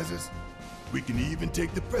surprises? We can even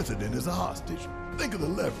take the president as a hostage. Think of the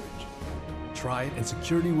leverage. Try it, and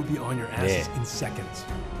security will be on your asses in seconds.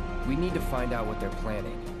 We need to find out what they're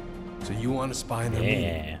planning. So you want to spy on their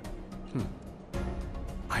meeting?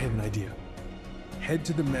 I have an idea. Head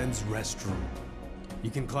to the men's restroom.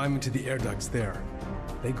 You can climb into the air ducts there.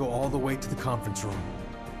 They go all the way to the conference room.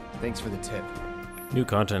 Thanks for the tip. New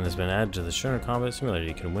content has been added to the Shinra Combat Simulator.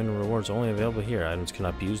 You can win rewards only available here. Items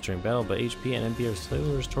cannot be used during battle, but HP and MP are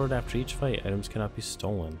slowly restored after each fight. Items cannot be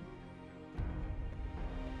stolen.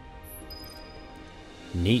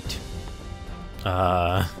 Neat.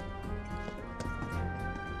 Oh,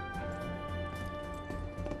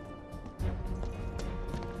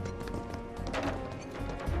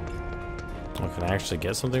 can I actually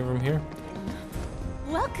get something from here?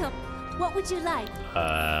 Welcome. What would you like?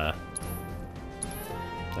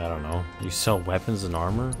 I don't know. You sell weapons and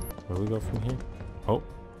armor? Where do we go from here? Oh.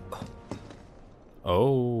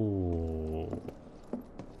 Oh.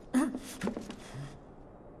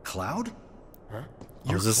 Cloud? Huh?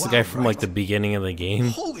 Oh, is this the guy from like the beginning of the game?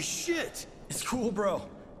 Holy shit! It's cool, bro.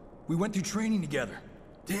 We went through training together.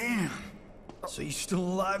 Damn. So you're still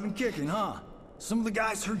alive and kicking, huh? Some of the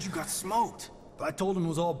guys heard you got smoked, but I told them it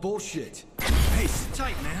was all bullshit. Hey, sit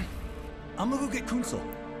tight, man. I'm gonna go get Kunsel.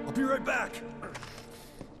 I'll be right back.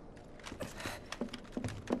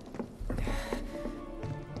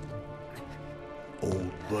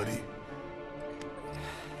 Old buddy.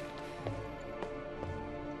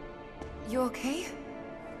 You okay?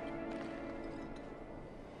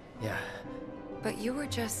 Yeah, But you were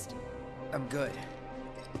just... I'm good.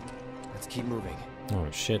 Let's keep moving. Oh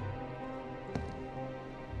shit.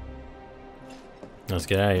 Let's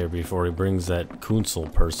get out of here before he brings that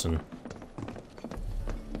Kunsel person.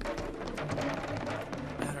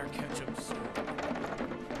 Better catch him soon.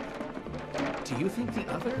 Do you think the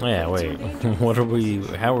other? Oh yeah, wait. What are we?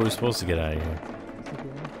 How are we supposed to get out of here?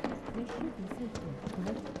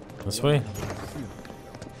 This way?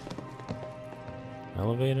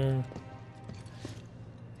 Elevator?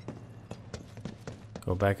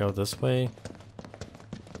 Go back out this way?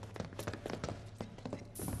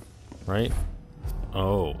 Right?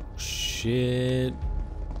 Oh, shit.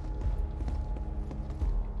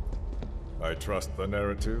 I trust the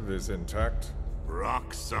narrative is intact.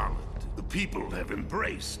 Rock solid. The people have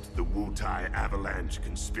embraced the Wutai Avalanche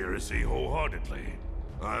conspiracy wholeheartedly.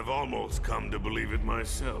 I've almost come to believe it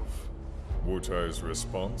myself. Wutai's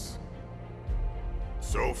response?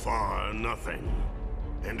 So far, nothing.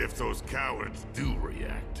 And if those cowards do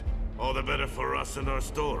react, all the better for us and our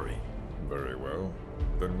story. Very well.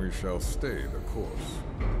 Then we shall stay the course.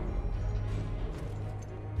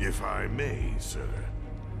 If I may, sir,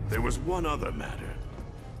 there was one other matter.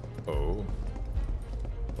 Oh?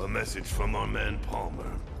 A message from our man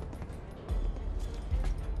Palmer.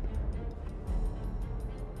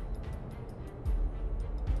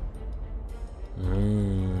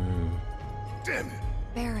 Damn it.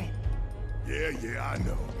 Barrett. Yeah, I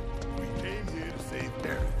know. We came here to save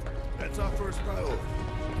Aerith. That's our first priority.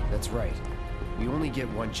 That's right. We only get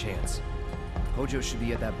one chance. Hojo should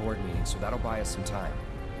be at that board meeting, so that'll buy us some time.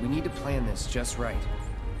 We need to plan this just right.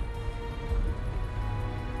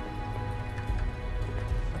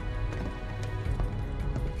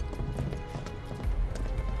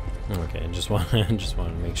 Okay, just want to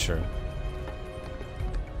make sure.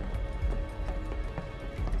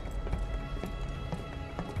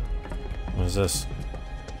 What is this?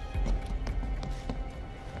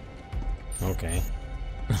 Okay.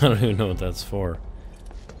 I don't even know what that's for.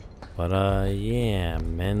 But yeah,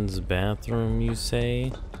 men's bathroom, you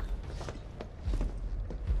say?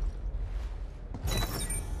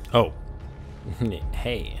 Oh.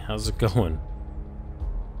 Hey, how's it going?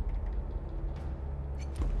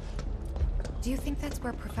 Do you think that's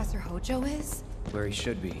where Professor Hojo is? Where he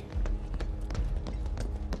should be.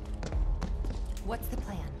 What's the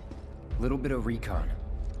plan? Little bit of recon.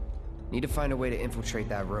 Need to find a way to infiltrate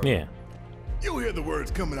that room. Yeah. You hear the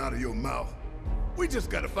words coming out of your mouth. We just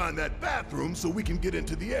gotta find that bathroom so we can get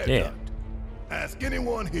into the air Yeah. duct. Ask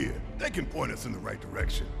anyone here. They can point us in the right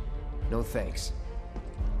direction. No thanks.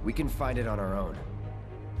 We can find it on our own.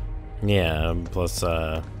 Yeah, plus,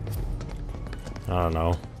 I don't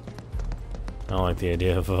know. I don't like the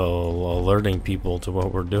idea of alerting people to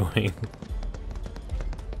what we're doing.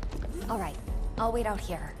 Alright, I'll wait out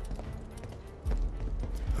here.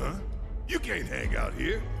 Huh? You can't hang out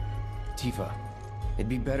here. Tifa, it'd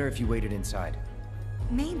be better if you waited inside.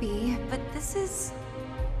 Maybe, but this is...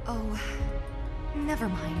 Oh, never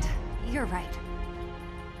mind. You're right.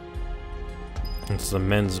 It's the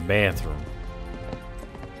men's bathroom.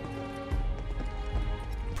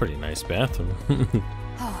 Pretty nice bathroom.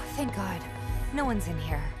 Oh, thank God. No one's in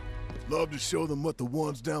here. Love to show them what the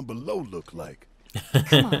ones down below look like.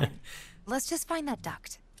 Come on. Let's just find that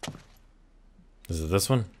duct. Is it this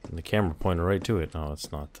one? The camera pointed right to it. No,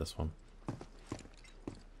 it's not this one.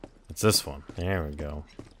 It's this one. There we go.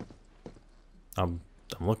 I'm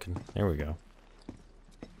looking. There we go.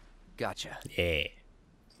 Gotcha. Yeah.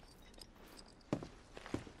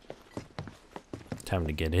 Time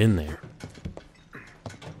to get in there.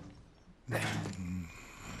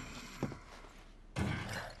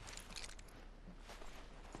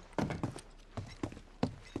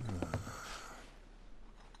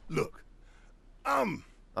 Look, I'm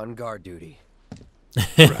on guard duty.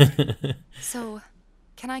 So,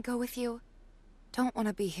 can I go with you? Don't want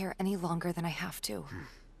to be here any longer than I have to.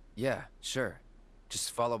 Yeah, sure.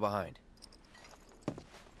 Just follow behind.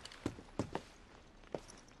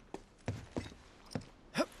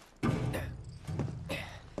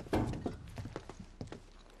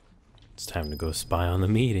 It's time to go spy on the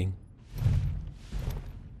meeting.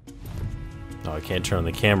 Oh, I can't turn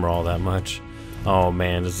the camera all that much. Oh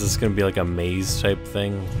man, is this gonna be like a maze type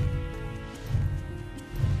thing?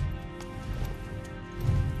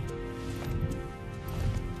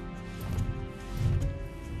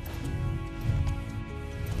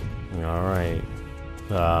 Alright.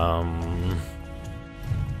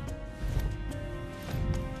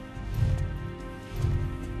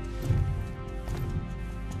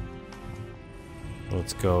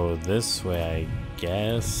 Let's go this way, I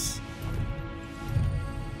guess.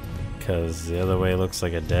 Because the other way looks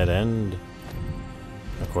like a dead end,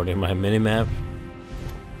 according to my minimap.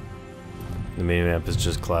 The minimap is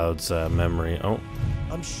just Cloud's memory. Oh.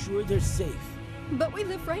 I'm sure they're safe. But we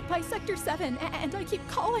live right by Sector 7, and I keep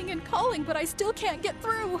calling and calling, but I still can't get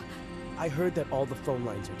through. I heard that all the phone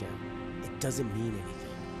lines are down. It doesn't mean anything.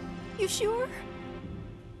 You sure?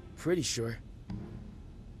 Pretty sure.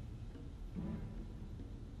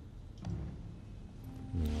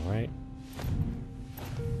 Alright.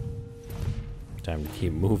 Time to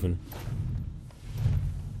keep moving.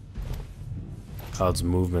 Cloud's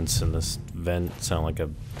movements in this vent sound like a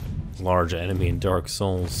large enemy in Dark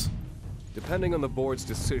Souls. Depending on the board's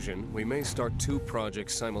decision, we may start 2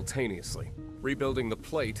 projects simultaneously, rebuilding the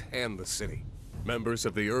plate and the city. Members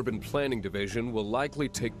of the Urban Planning Division will likely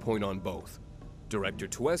take point on both. Director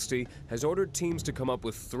Tuesti has ordered teams to come up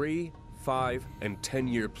with 3, 5, and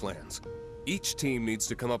 10-year plans. Each team needs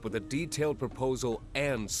to come up with a detailed proposal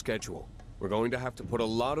and schedule. We're going to have to put a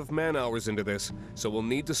lot of man-hours into this, so we'll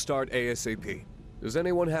need to start ASAP. Does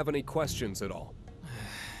anyone have any questions at all?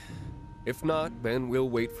 If not, then we'll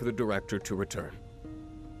wait for the director to return.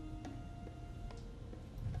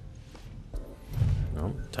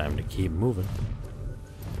 No, time to keep moving.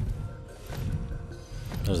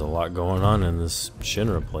 There's a lot going on in this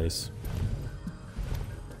Shinra place.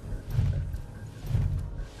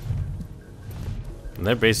 And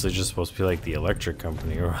they're basically just supposed to be like the electric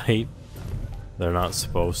company, right? They're not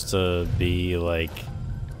supposed to be like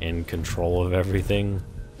in control of everything.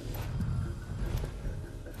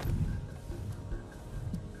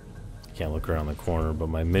 Can't look around the corner, but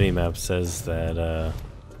my minimap says that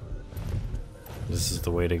this is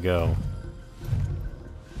the way to go.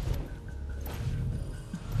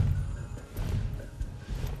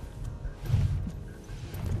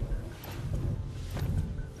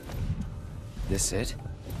 This it?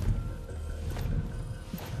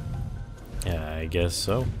 Yeah, I guess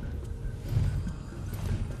so.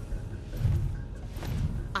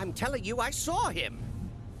 I'm telling you, I saw him.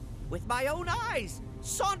 With my own eyes,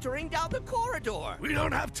 sauntering down the corridor. We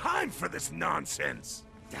don't have time for this nonsense.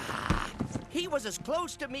 He was as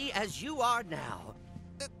close to me as you are now.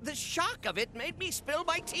 The shock of it made me spill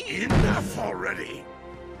my tea. Enough already.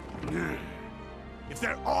 If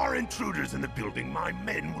there are intruders in the building, my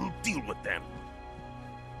men will deal with them.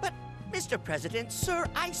 But, Mr. President, sir,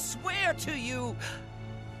 I swear to you...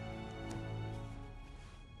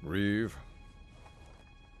 Reeve?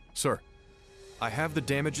 Sir, I have the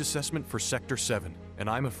damage assessment for Sector 7, and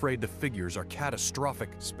I'm afraid the figures are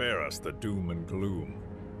catastrophic. Spare us the doom and gloom.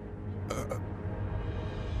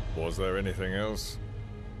 Was there anything else?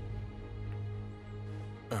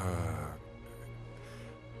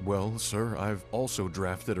 Well, sir, I've also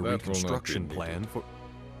drafted a reconstruction plan for...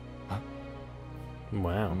 Huh?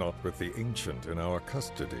 Wow. Not with the Ancient in our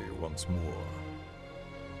custody once more.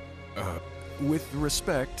 With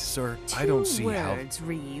respect, sir, I don't see how... 2 words,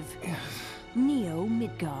 Reeve. Neo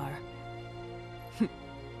Midgar.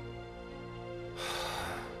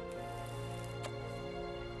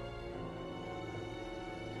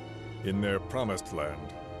 In their promised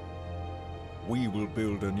land, we will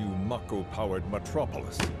build a new Mako-powered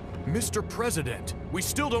metropolis. Mr. President, we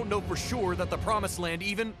still don't know for sure that the Promised Land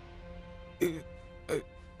even...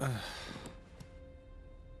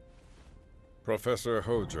 Professor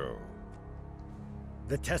Hojo.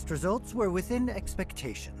 The test results were within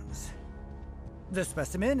expectations. The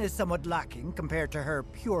specimen is somewhat lacking compared to her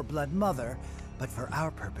pure-blood mother, but for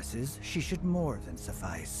our purposes, she should more than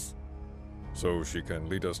suffice. So she can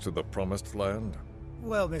lead us to the Promised Land?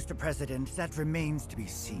 Well, Mr. President, that remains to be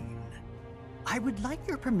seen. I would like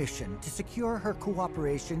your permission to secure her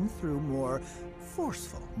cooperation through more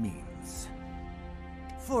forceful means.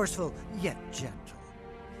 Forceful, yet gentle.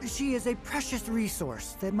 She is a precious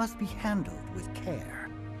resource that must be handled with care.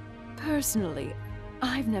 Personally,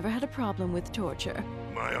 I've never had a problem with torture.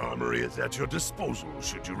 My armory is at your disposal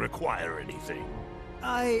should you require anything.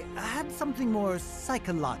 I had something more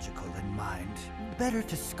psychological in mind. Better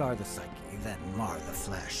to scar the psyche than mar the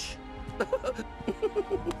flesh.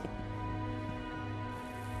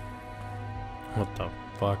 What the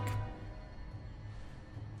fuck?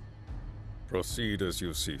 Proceed as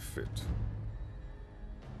you see fit.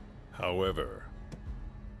 However,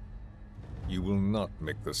 you will not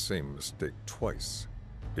make the same mistake twice.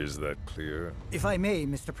 Is that clear? If I may,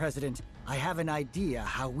 Mr. President, I have an idea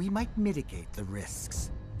how we might mitigate the risks.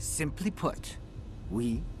 Simply put,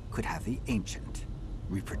 we could have the Ancient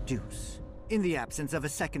reproduce. In the absence of a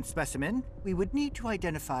second specimen, we would need to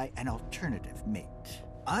identify an alternative mate.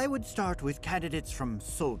 I would start with candidates from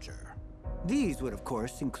Soldier. These would, of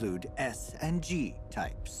course, include S and G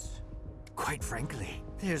types. Quite frankly,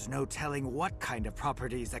 there's no telling what kind of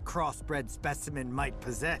properties a crossbred specimen might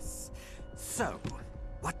possess. So,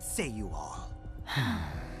 what say you all?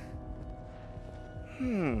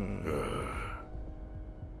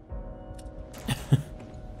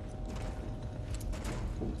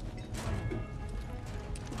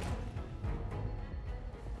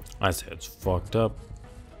 I say it's fucked up.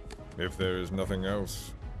 If there is nothing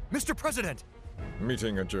else... Mr. President!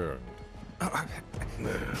 Meeting adjourned.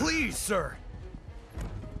 Please, sir!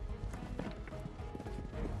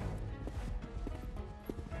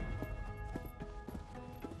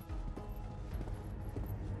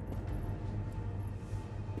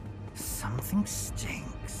 Something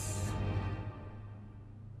stinks.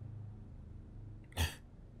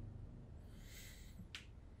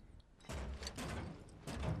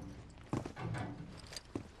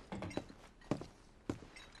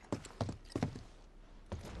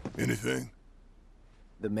 Anything?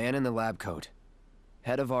 The man in the lab coat.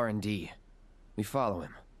 Head of R&D. We follow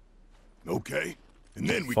him. Okay. And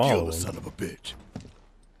then we kill the son of a bitch.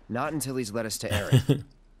 Not until he's led us to Eric.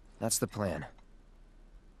 That's the plan.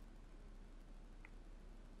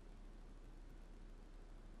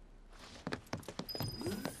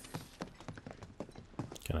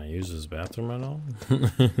 Can I use his bathroom at all?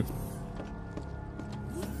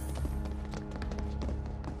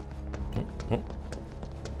 Oh.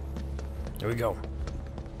 There we go.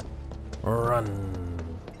 Run.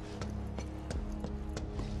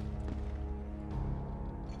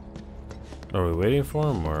 Are we waiting for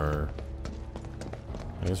him, or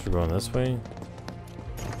I guess we're going this way?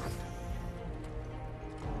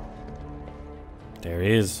 There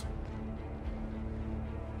he is.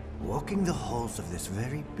 Walking the halls of this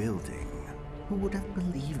very building, who would have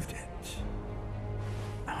believed it?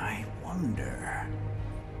 I wonder...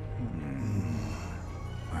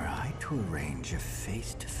 were I to arrange a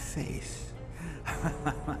face-to-face...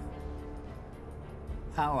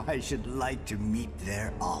 how I should like to meet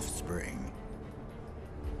their offspring.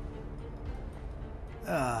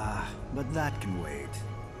 But that can wait.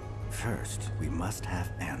 First, we must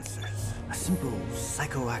have answers. A simple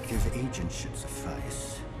psychoactive agent should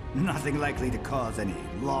suffice. Nothing likely to cause any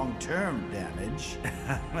long-term damage.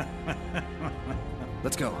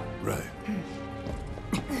 Let's go. Right.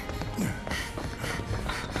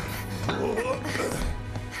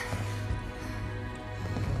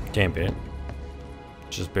 Can't be it.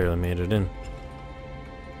 Just barely made it in.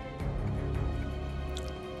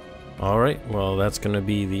 Alright, well that's going to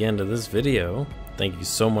be the end of this video. Thank you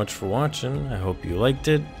so much for watching. I hope you liked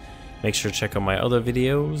it. Make sure to check out my other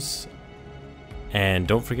videos. And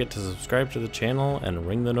don't forget to subscribe to the channel and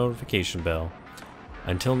ring the notification bell.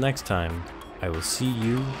 Until next time, I will see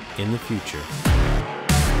you in the future.